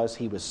wife was.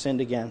 He was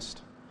sinned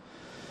against.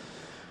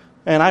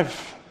 And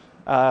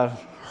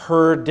I've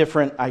heard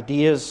different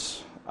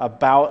ideas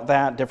about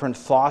that, different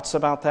thoughts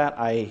about that.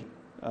 I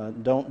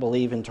don't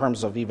believe, in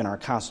terms of even our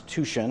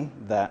Constitution,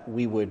 that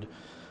we would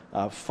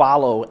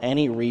follow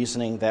any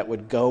reasoning that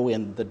would go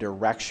in the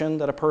direction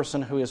that a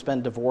person who has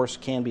been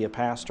divorced can be a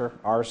pastor.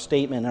 Our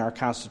statement in our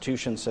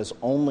Constitution says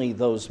only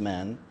those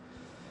men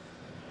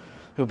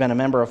who have been a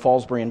member of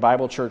Fallsbury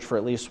Bible Church for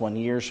at least 1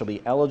 year shall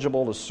be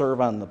eligible to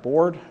serve on the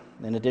board.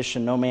 In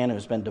addition, no man who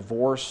has been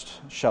divorced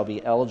shall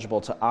be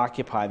eligible to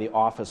occupy the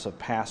office of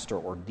pastor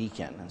or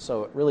deacon. And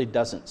so it really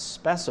doesn't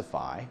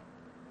specify.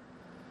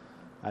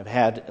 I've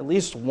had at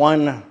least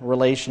one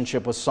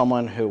relationship with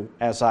someone who,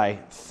 as I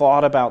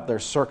thought about their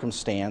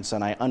circumstance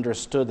and I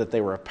understood that they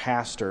were a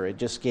pastor, it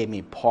just gave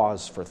me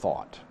pause for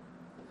thought.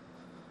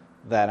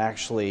 That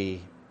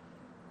actually,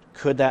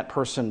 could that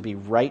person be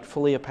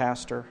rightfully a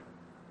pastor?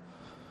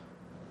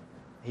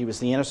 He was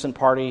the innocent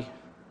party,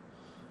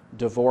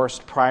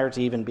 divorced prior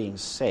to even being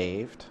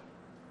saved,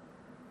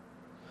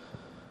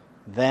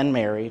 then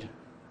married,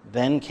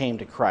 then came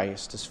to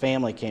Christ, his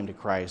family came to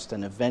Christ,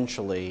 and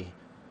eventually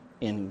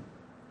in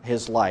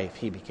his life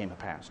he became a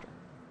pastor.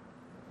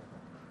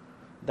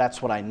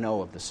 That's what I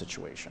know of the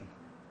situation.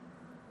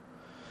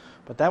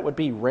 But that would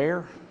be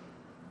rare.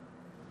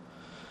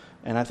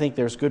 And I think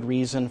there's good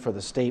reason for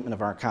the statement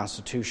of our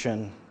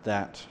Constitution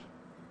that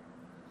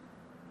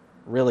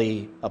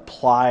really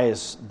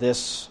applies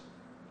this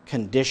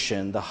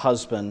condition, the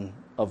husband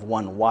of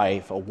one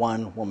wife, a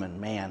one-woman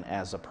man,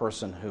 as a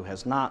person who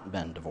has not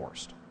been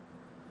divorced.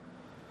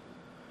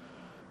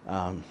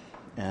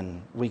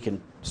 And we can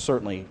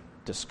certainly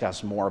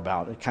discuss more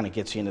about it. It kind of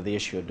gets you into the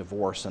issue of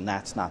divorce, and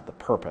that's not the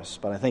purpose.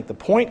 But I think the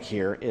point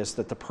here is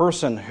that the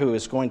person who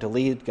is going to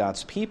lead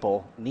God's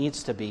people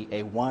needs to be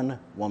a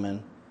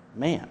one-woman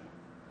man.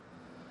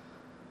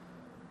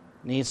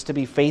 Needs to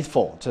be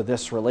faithful to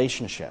this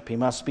relationship. He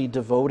must be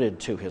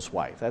devoted to his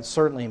wife. That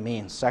certainly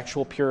means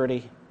sexual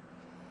purity.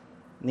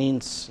 He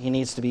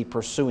needs to be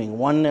pursuing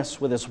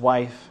oneness with his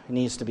wife. He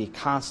needs to be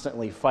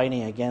constantly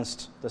fighting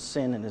against the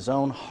sin in his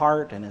own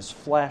heart and his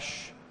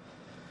flesh.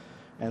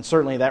 And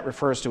certainly that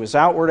refers to his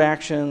outward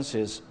actions,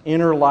 his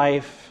inner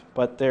life,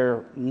 but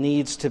there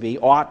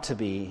ought to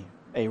be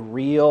a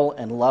real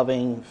and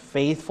loving,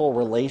 faithful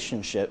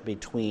relationship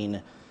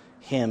between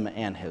him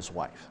and his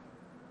wife.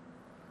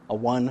 A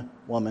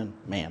one-woman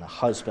man, a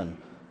husband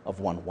of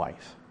one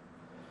wife.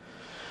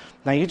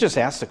 Now you just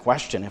asked the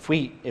question, if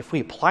we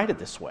applied it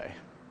this way,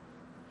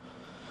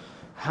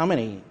 how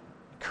many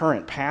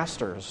current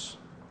pastors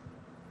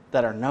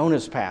that are known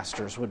as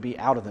pastors would be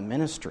out of the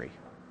ministry?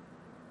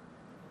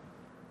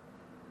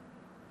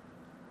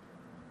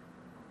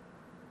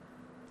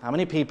 How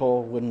many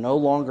people would no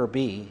longer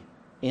be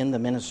in the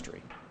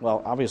ministry?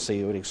 Well, obviously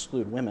it would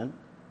exclude women.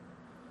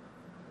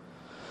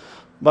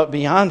 But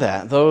beyond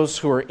that, those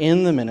who are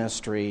in the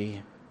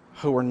ministry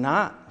who are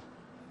not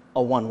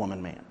a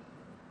one-woman man.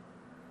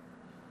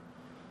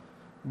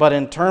 But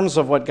in terms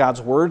of what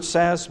God's Word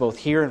says, both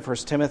here in 1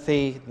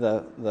 Timothy,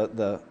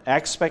 the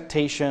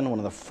expectation, one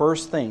of the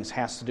first things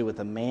has to do with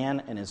a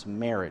man and his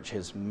marriage,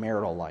 his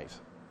marital life.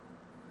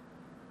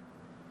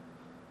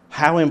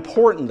 How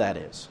important that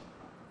is,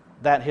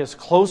 that his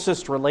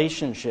closest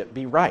relationship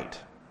be right.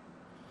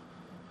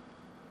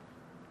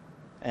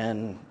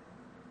 And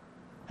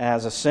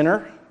as a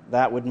sinner,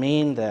 that would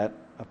mean that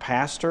a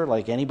pastor,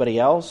 like anybody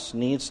else,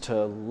 needs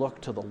to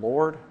look to the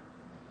Lord,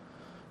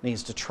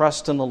 needs to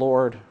trust in the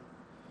Lord,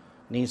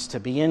 needs to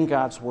be in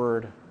God's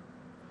Word,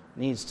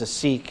 needs to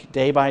seek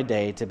day by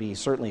day to be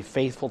certainly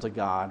faithful to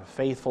God,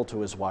 faithful to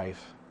his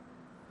wife.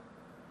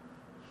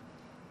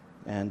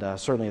 And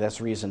certainly that's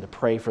reason to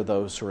pray for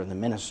those who are in the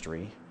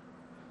ministry.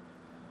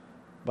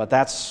 But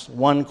that's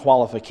one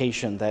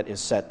qualification that is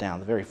set down.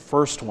 The very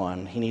first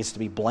one, he needs to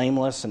be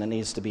blameless, and it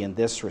needs to be in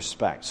this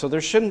respect. So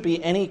there shouldn't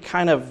be any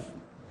kind of,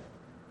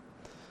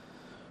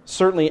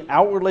 certainly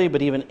outwardly,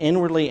 but even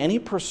inwardly, any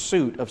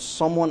pursuit of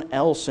someone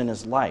else in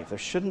his life. There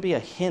shouldn't be a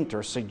hint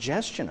or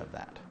suggestion of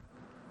that.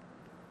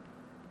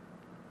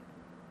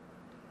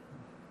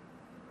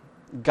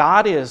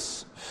 God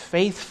is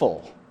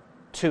faithful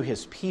to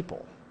his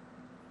people.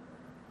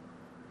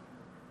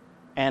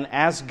 And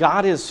as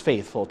God is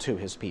faithful to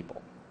his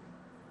people,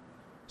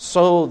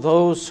 so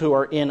those who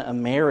are in a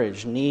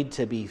marriage need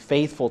to be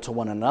faithful to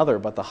one another,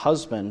 but the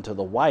husband to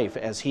the wife,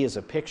 as he is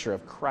a picture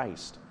of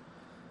Christ.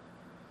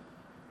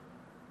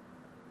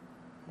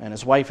 And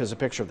his wife is a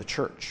picture of the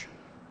church.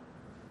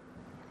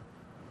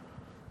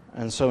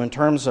 And so in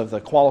terms of the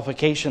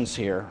qualifications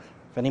here,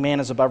 if any man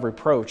is above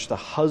reproach, the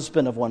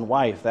husband of one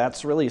wife,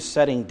 that's really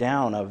setting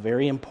down a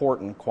very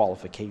important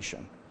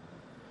qualification.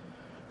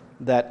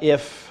 That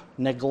if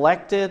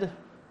neglected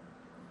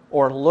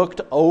or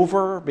looked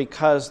over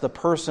because the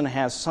person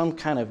has some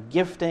kind of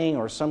gifting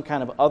or some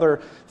kind of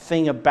other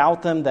thing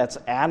about them that's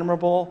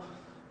admirable,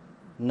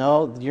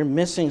 no, you're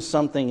missing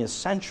something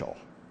essential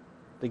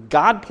that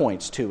God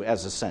points to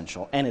as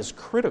essential and is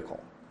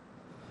critical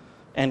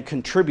and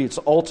contributes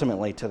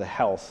ultimately to the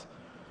health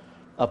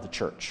of the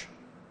church.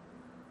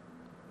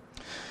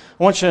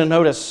 I want you to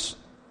notice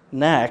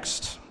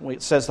next,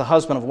 it says the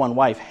husband of one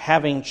wife,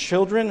 having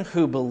children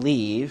who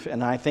believe,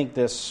 and I think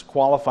this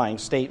qualifying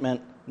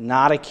statement,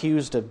 not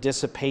accused of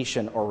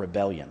dissipation or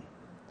rebellion.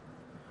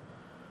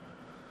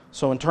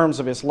 So in terms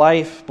of his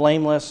life,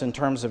 blameless. In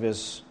terms of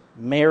his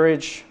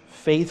marriage,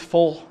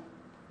 faithful.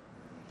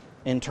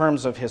 In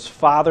terms of his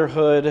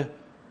fatherhood,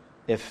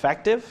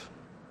 effective.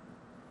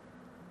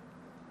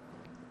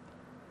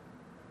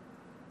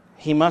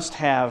 He must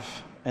have,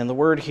 and the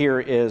word here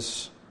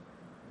is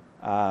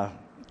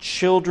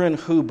children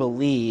who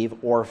believe,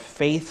 or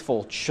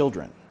faithful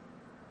children.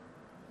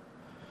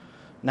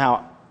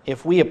 Now,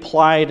 if we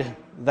applied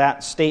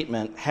that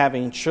statement,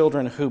 having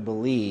children who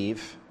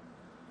believe,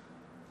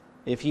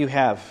 if you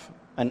have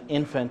an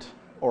infant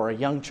or a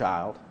young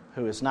child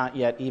who is not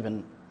yet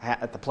even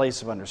at the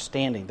place of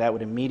understanding, that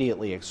would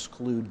immediately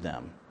exclude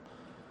them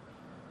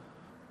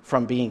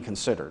from being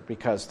considered,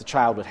 because the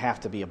child would have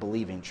to be a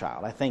believing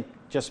child. I think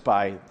just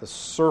by the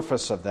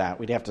surface of that,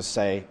 we'd have to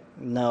say,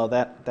 no,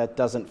 that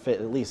doesn't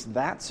fit at least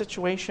that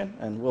situation,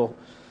 and we'll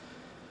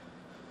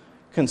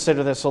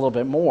consider this a little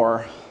bit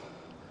more.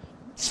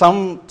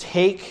 Some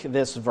take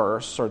this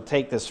verse or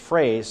take this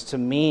phrase to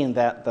mean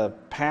that the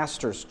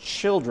pastor's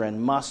children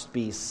must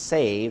be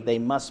saved, they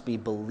must be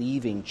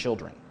believing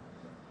children.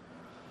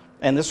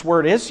 And this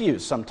word is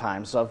used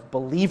sometimes of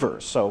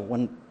believers. So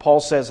when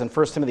Paul says in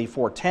 1 Timothy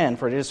 4:10,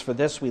 "For it is for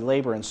this we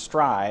labor and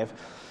strive,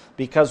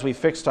 because we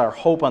fixed our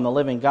hope on the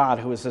living God,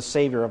 who is the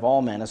Savior of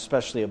all men,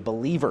 especially of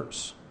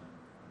believers."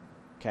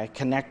 Okay,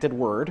 connected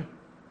word.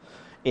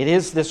 It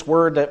is this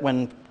word that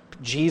when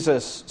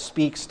Jesus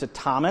speaks to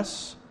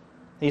Thomas,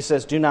 he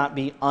says, "Do not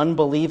be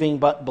unbelieving,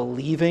 but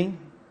believing."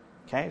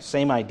 Okay,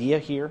 same idea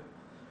here.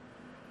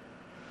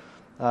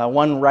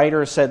 One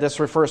writer said this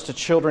refers to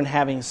children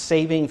having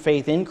saving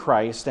faith in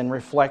Christ and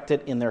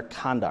reflected in their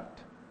conduct.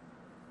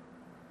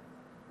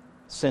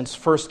 Since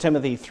 1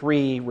 Timothy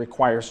 3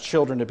 requires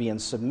children to be in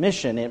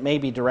submission, it may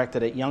be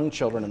directed at young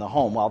children in the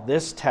home, while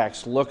this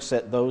text looks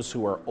at those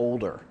who are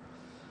older.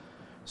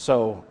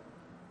 So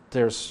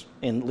there's,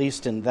 at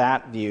least in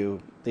that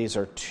view, these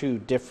are two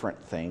different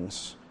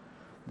things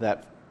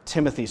that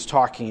Timothy's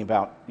talking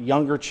about.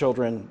 Younger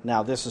children,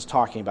 now this is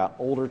talking about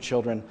older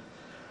children.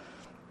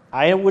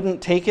 I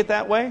wouldn't take it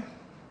that way.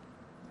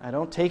 I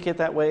don't take it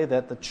that way,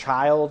 that the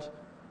child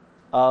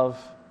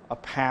of a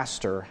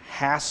pastor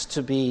has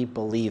to be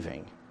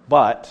believing.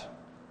 But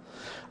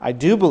I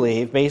do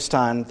believe, based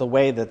on the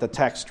way that the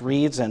text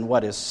reads and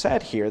what is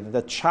said here, that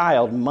the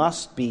child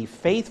must be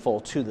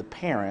faithful to the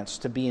parents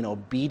to be an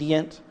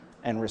obedient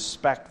and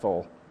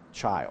respectful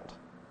child.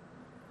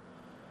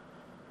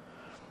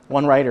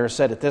 One writer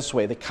said it this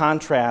way: the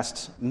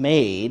contrast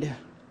made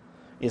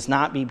is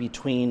not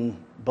between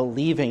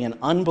believing and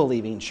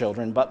unbelieving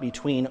children, but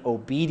between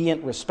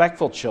obedient,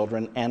 respectful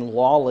children and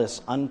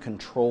lawless,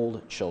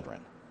 uncontrolled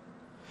children.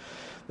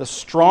 The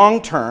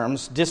strong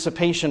terms,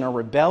 dissipation or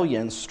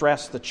rebellion,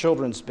 stress the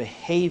children's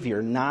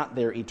behavior, not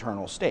their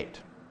eternal state.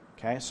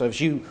 Okay? So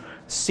as you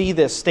see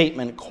this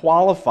statement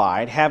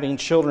qualified, having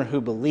children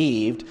who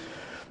believe,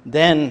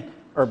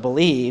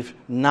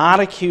 not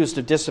accused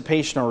of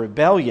dissipation or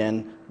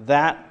rebellion,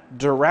 that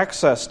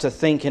directs us to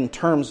think in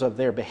terms of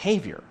their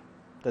behavior.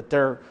 That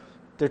their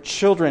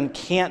children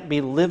can't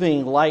be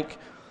living like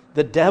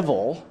the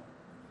devil,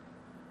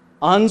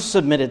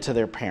 unsubmitted to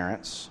their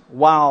parents,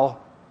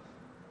 while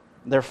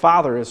their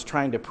father is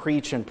trying to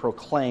preach and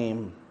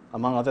proclaim,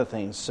 among other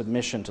things,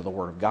 submission to the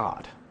Word of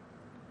God.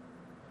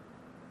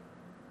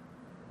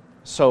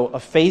 So a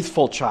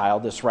faithful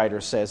child, this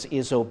writer says,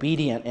 is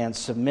obedient and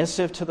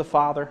submissive to the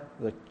father.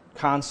 The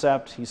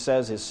concept, he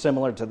says, is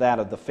similar to that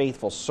of the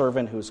faithful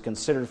servant who is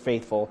considered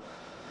faithful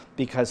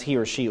because he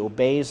or she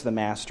obeys the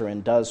master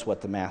and does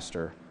what the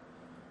master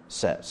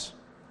says.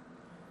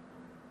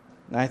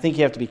 Now, I think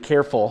you have to be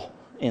careful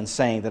in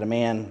saying that a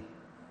man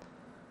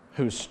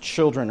whose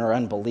children are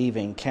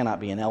unbelieving cannot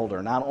be an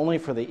elder, not only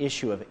for the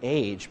issue of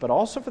age, but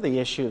also for the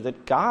issue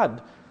that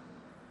God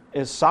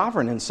is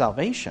sovereign in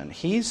salvation.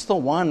 He's the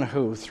one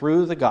who,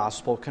 through the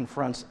gospel,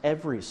 confronts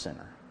every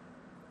sinner.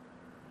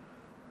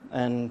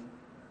 And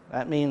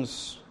that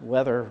means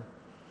whether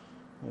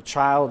a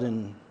child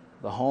in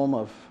the home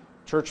of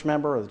a church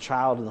member or the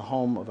child in the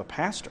home of a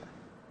pastor.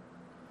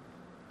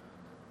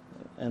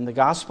 And the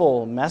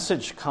gospel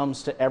message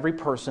comes to every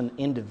person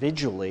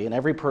individually, and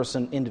every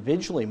person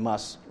individually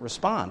must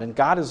respond. And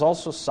God is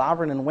also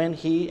sovereign in when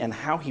He and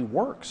how He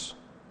works.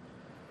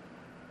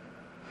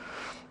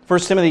 1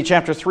 Timothy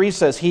chapter 3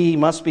 says, "He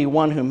must be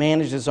one who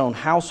manages his own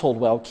household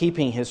well,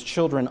 keeping his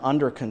children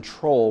under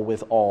control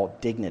with all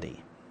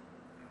dignity."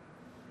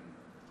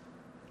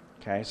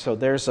 Okay, so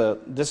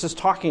this is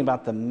talking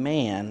about the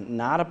man,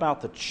 not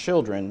about the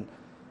children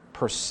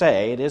per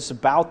se. It is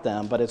about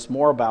them, but it's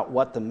more about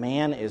what the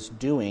man is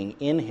doing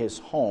in his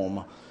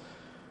home,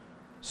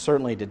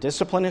 certainly to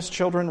discipline his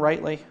children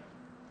rightly,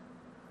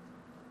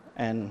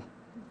 and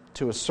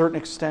to a certain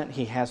extent,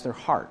 he has their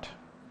heart.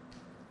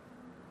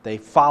 They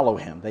follow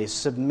him. They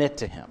submit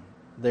to him.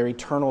 Their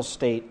eternal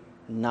state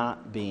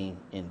not being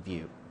in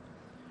view.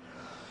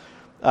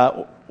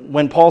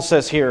 When Paul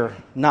says here,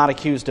 not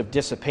accused of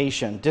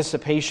dissipation,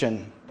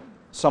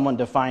 someone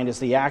defined as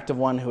the act of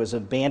one who has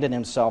abandoned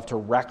himself to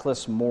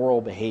reckless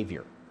moral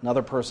behavior.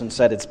 Another person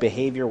said it's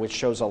behavior which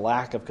shows a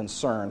lack of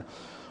concern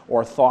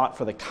or thought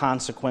for the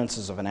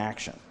consequences of an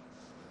action.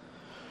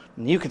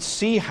 And you could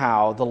see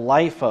how the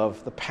life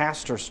of the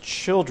pastor's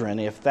children,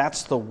 if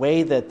that's the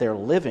way that they're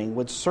living,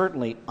 would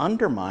certainly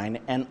undermine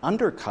and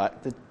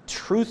undercut the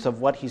truth of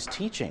what he's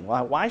teaching.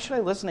 Why should I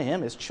listen to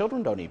him? His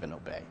children don't even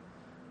obey.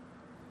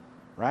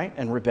 Right?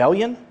 And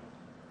rebellion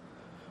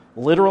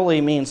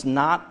literally means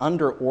not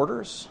under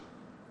orders,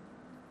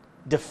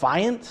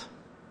 defiant.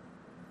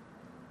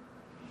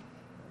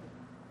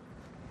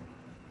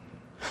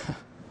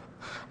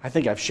 I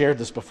think I've shared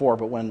this before,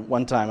 but when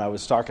one time I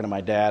was talking to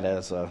my dad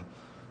as a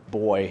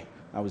boy,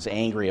 I was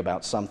angry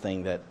about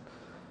something that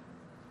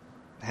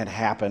had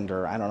happened,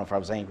 or I don't know if I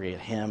was angry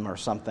at him or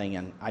something,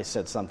 and I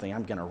said something,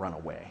 "I'm going to run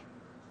away."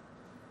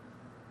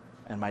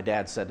 And my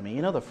dad said to me,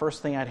 "You know the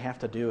first thing I'd have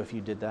to do if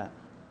you did that?"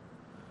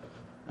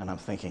 And I'm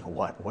thinking,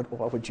 what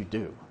would you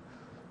do?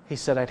 He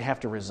said, "I'd have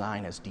to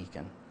resign as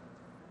deacon."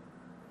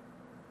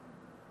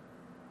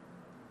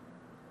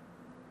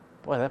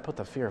 Boy, that put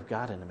the fear of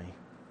God into me.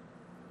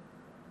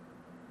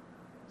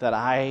 That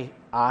I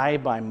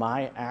by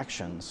my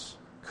actions,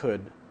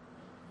 could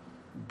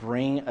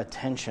bring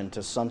attention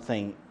to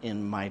something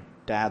in my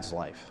dad's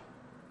life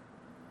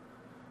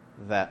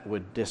that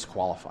would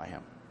disqualify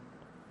him.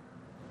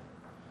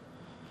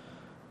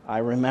 I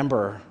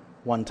remember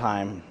one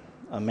time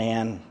a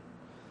man,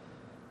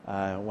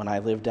 when I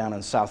lived down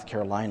in South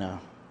Carolina,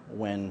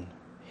 when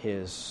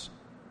his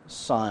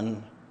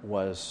son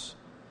was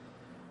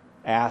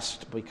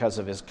asked because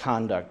of his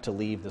conduct to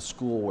leave the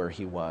school where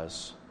he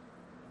was.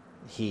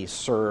 He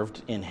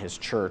served in his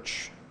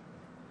church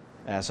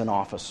as an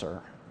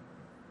officer,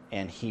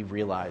 and he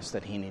realized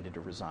that he needed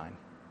to resign.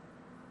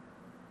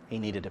 He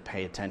needed to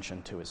pay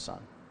attention to his son,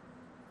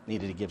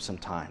 needed to give some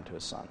time to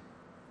his son.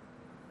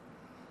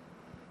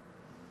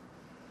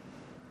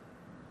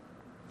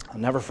 I'll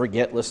never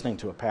forget listening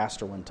to a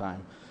pastor one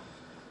time.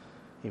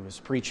 He was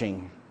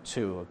preaching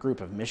to a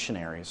group of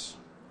missionaries,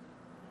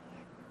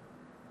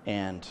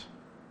 and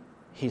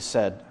he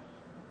said,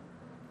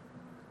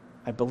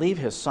 I believe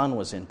his son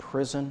was in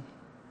prison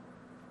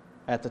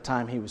at the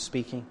time he was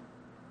speaking.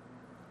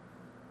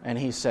 And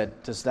he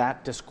said, does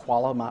that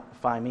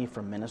disqualify me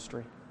from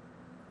ministry?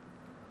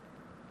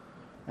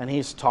 And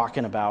he's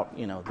talking about,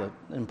 the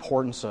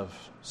importance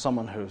of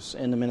someone who's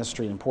in the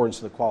ministry, the importance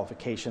of the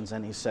qualifications.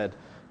 And he said,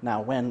 now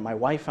when my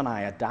wife and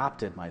I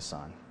adopted my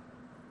son,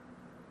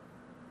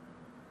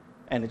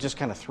 and it just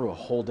kind of threw a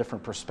whole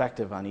different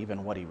perspective on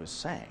even what he was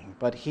saying.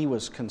 But he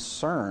was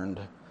concerned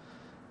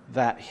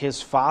that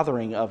his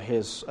fathering of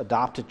his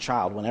adopted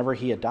child, whenever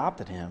he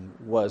adopted him,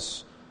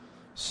 was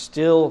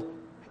still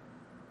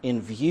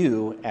in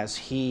view as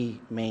he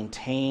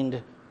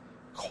maintained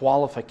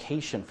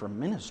qualification for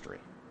ministry.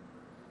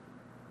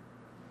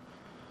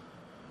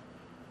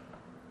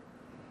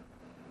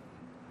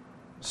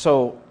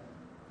 So,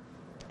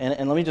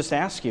 and let me just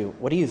ask you,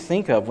 what do you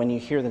think of when you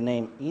hear the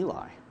name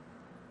Eli?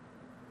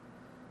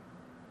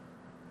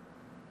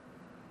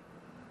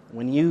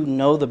 When you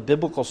know the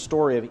biblical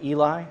story of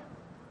Eli,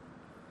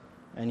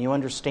 and you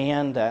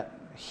understand that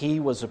he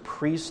was a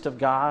priest of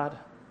God,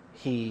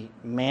 he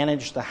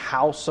managed the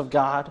house of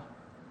God,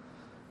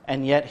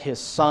 and yet his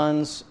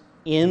sons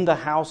in the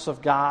house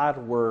of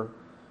God were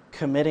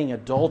committing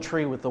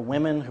adultery with the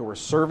women who were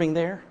serving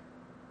there.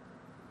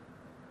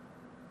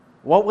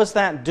 What was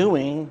that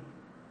doing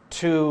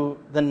to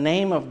the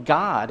name of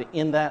God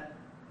in that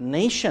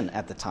nation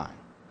at the time?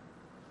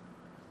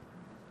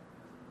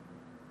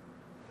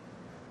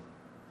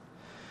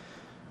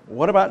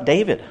 What about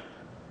David?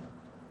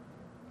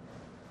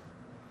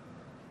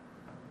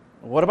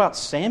 What about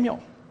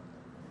Samuel?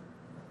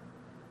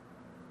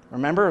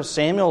 Remember,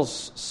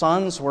 Samuel's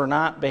sons were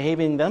not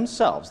behaving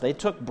themselves. They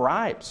took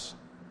bribes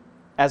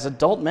as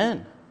adult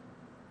men.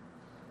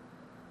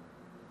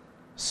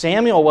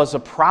 Samuel was a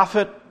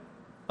prophet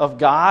of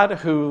God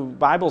who, the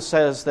Bible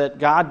says that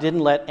God didn't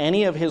let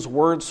any of his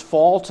words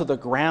fall to the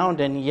ground,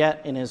 and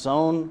yet in his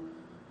own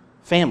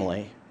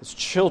family, his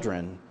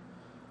children,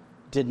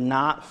 did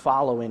not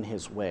follow in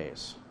his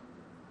ways.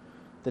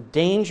 The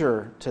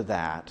danger to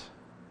that,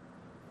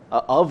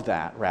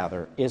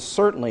 is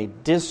certainly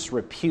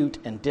disrepute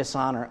and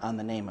dishonor on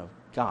the name of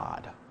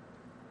God.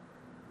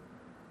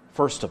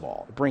 First of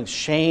all, it brings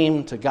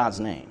shame to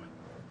God's name.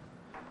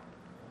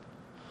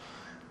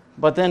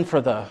 But then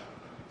for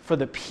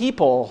the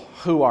people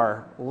who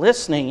are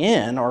listening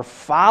in or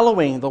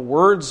following the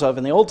words of,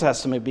 in the Old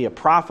Testament, it'd be a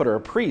prophet or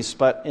a priest,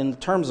 but in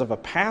terms of a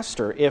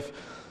pastor, if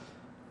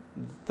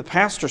the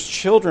pastor's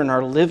children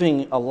are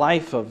living a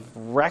life of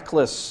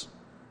reckless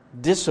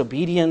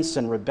disobedience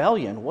and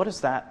rebellion, what does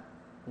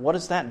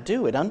that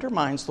do? It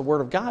undermines the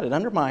Word of God. It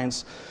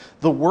undermines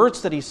the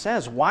words that he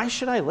says. Why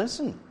should I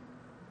listen?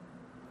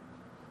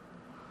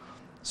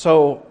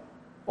 So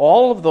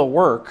all of the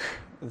work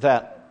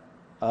that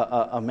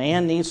a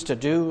man needs to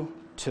do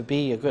to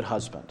be a good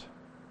husband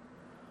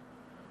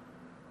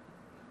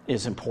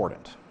is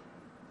important.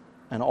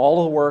 And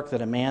all the work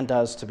that a man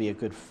does to be a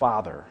good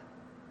father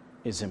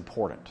is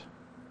important.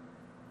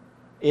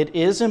 It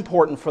is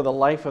important for the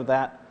life of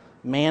that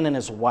man and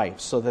his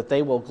wife so that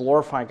they will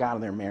glorify God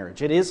in their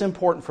marriage. It is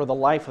important for the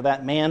life of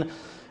that man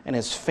and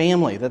his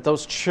family that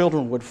those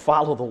children would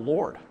follow the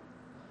Lord.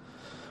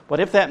 But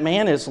if that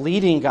man is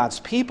leading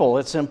God's people,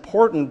 it's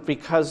important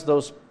because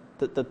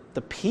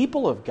the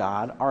people of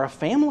God are a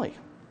family.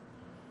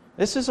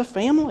 This is a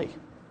family.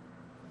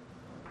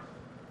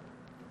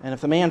 And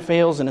if the man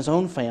fails in his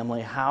own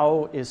family,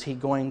 how is he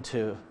going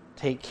to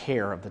take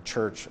care of the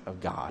church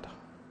of God?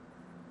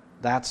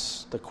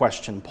 That's the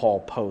question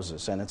Paul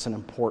poses, and it's an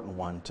important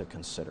one to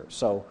consider.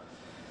 So,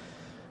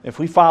 if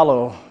we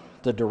follow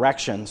the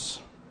directions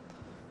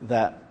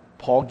that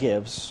Paul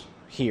gives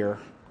here,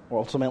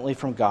 ultimately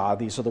from God,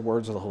 these are the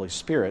words of the Holy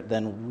Spirit,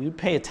 then we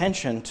pay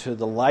attention to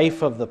the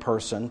life of the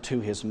person, to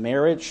his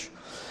marriage,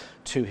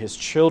 to his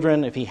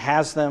children, if he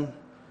has them,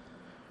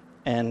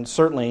 and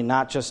certainly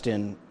not just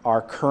in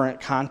our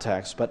current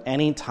context, but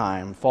any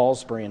time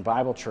Fallsbury and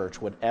Bible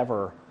Church would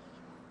ever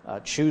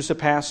choose a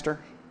pastor,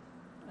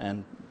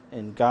 and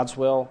in God's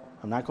will,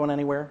 I'm not going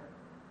anywhere,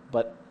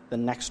 but the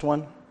next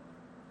one,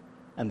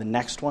 and the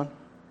next one.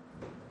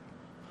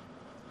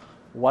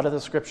 What do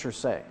the Scriptures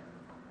say?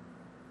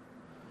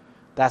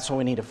 That's what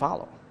we need to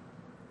follow.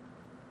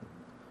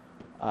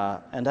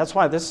 And that's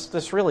why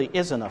this really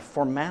isn't a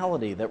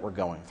formality that we're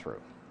going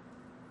through.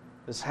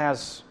 This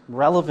has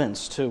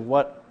relevance to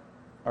what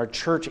our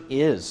church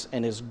is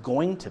and is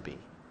going to be.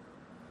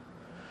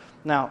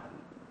 Now,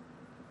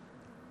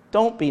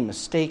 don't be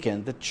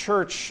mistaken. The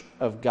church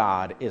of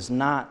God is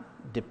not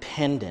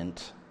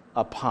dependent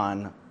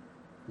upon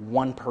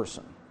one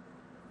person.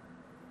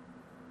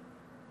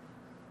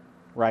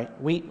 Right?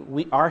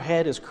 Our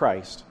head is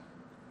Christ.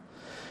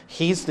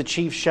 He's the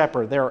chief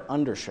shepherd. There are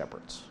under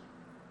shepherds.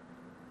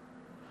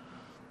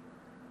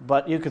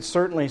 But you could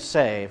certainly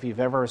say, if you've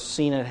ever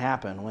seen it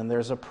happen, when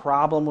there's a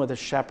problem with a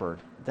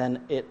shepherd,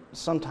 then it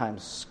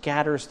sometimes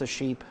scatters the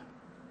sheep.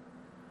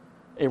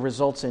 It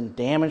results in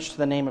damage to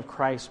the name of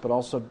Christ, but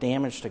also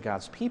damage to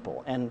God's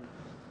people. And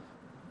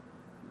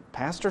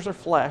pastors are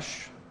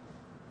flesh,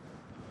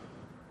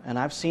 and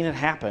I've seen it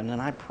happen,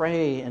 and I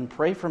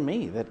pray for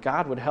me that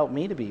God would help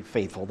me to be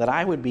faithful, that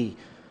I would be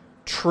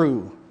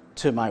true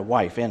to my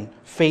wife and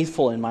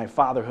faithful in my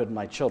fatherhood and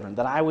my children,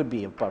 that I would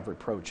be above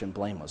reproach and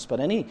blameless. But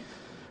any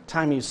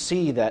time you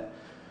see that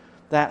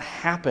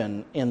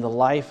happen in the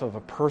life of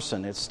a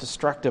person, it's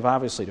destructive,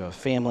 obviously, to a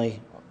family,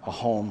 a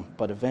home,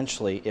 but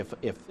eventually,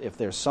 if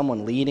there's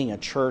someone leading a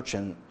church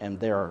and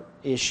there are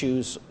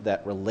issues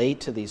that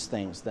relate to these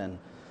things, then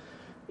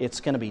it's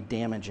going to be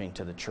damaging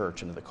to the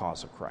church and to the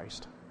cause of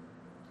Christ.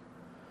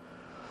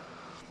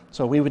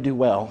 So we would do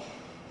well,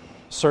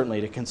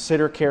 certainly, to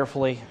consider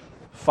carefully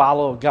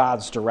follow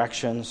God's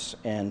directions,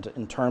 and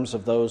in terms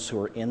of those who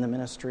are in the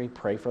ministry,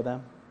 pray for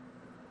them.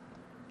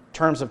 In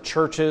terms of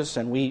churches,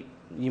 and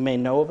you may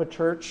know of a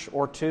church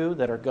or two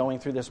that are going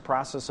through this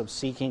process of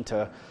seeking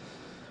to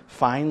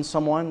find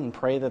someone, and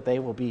pray that they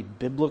will be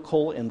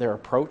biblical in their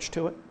approach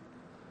to it.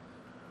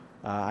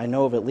 I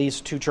know of at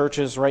least 2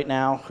 churches right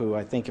now who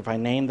I think if I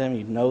named them,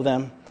 you'd know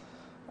them.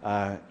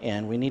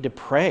 And we need to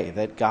pray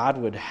that God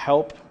would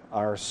help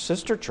our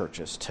sister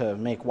churches to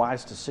make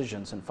wise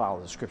decisions and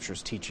follow the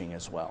Scripture's teaching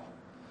as well.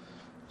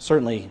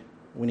 Certainly,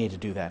 we need to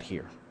do that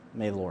here.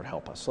 May the Lord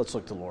help us. Let's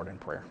look to the Lord in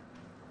prayer.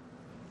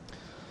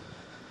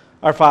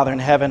 Our Father in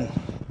heaven,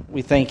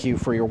 we thank you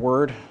for your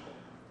word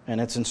and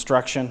its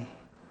instruction.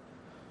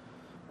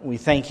 We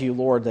thank you,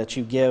 Lord, that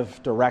you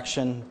give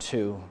direction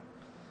to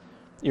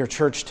your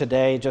church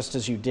today, just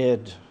as you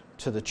did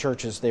to the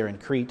churches there in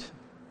Crete,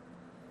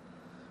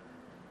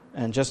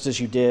 and just as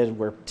you did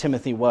where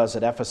Timothy was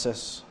at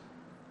Ephesus.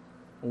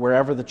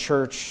 Wherever the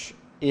church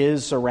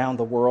is around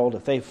the world,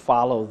 if they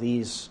follow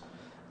these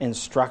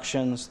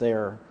instructions,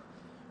 they're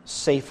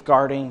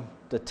safeguarding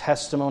the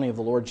testimony of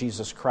the Lord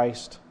Jesus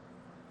Christ.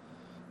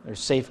 They're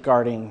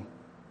safeguarding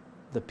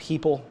the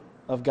people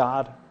of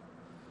God.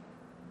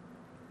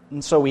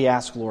 And so we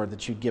ask, Lord,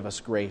 that you'd give us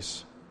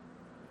grace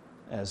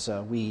as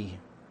we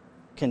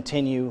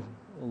continue,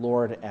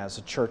 Lord, as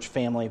a church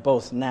family,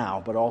 both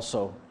now but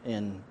also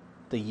in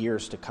the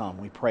years to come.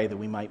 We pray that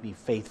we might be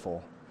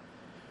faithful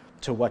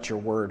to what your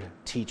word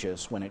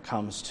teaches when it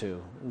comes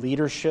to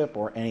leadership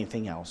or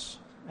anything else.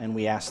 And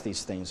we ask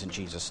these things in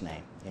Jesus'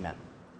 name. Amen.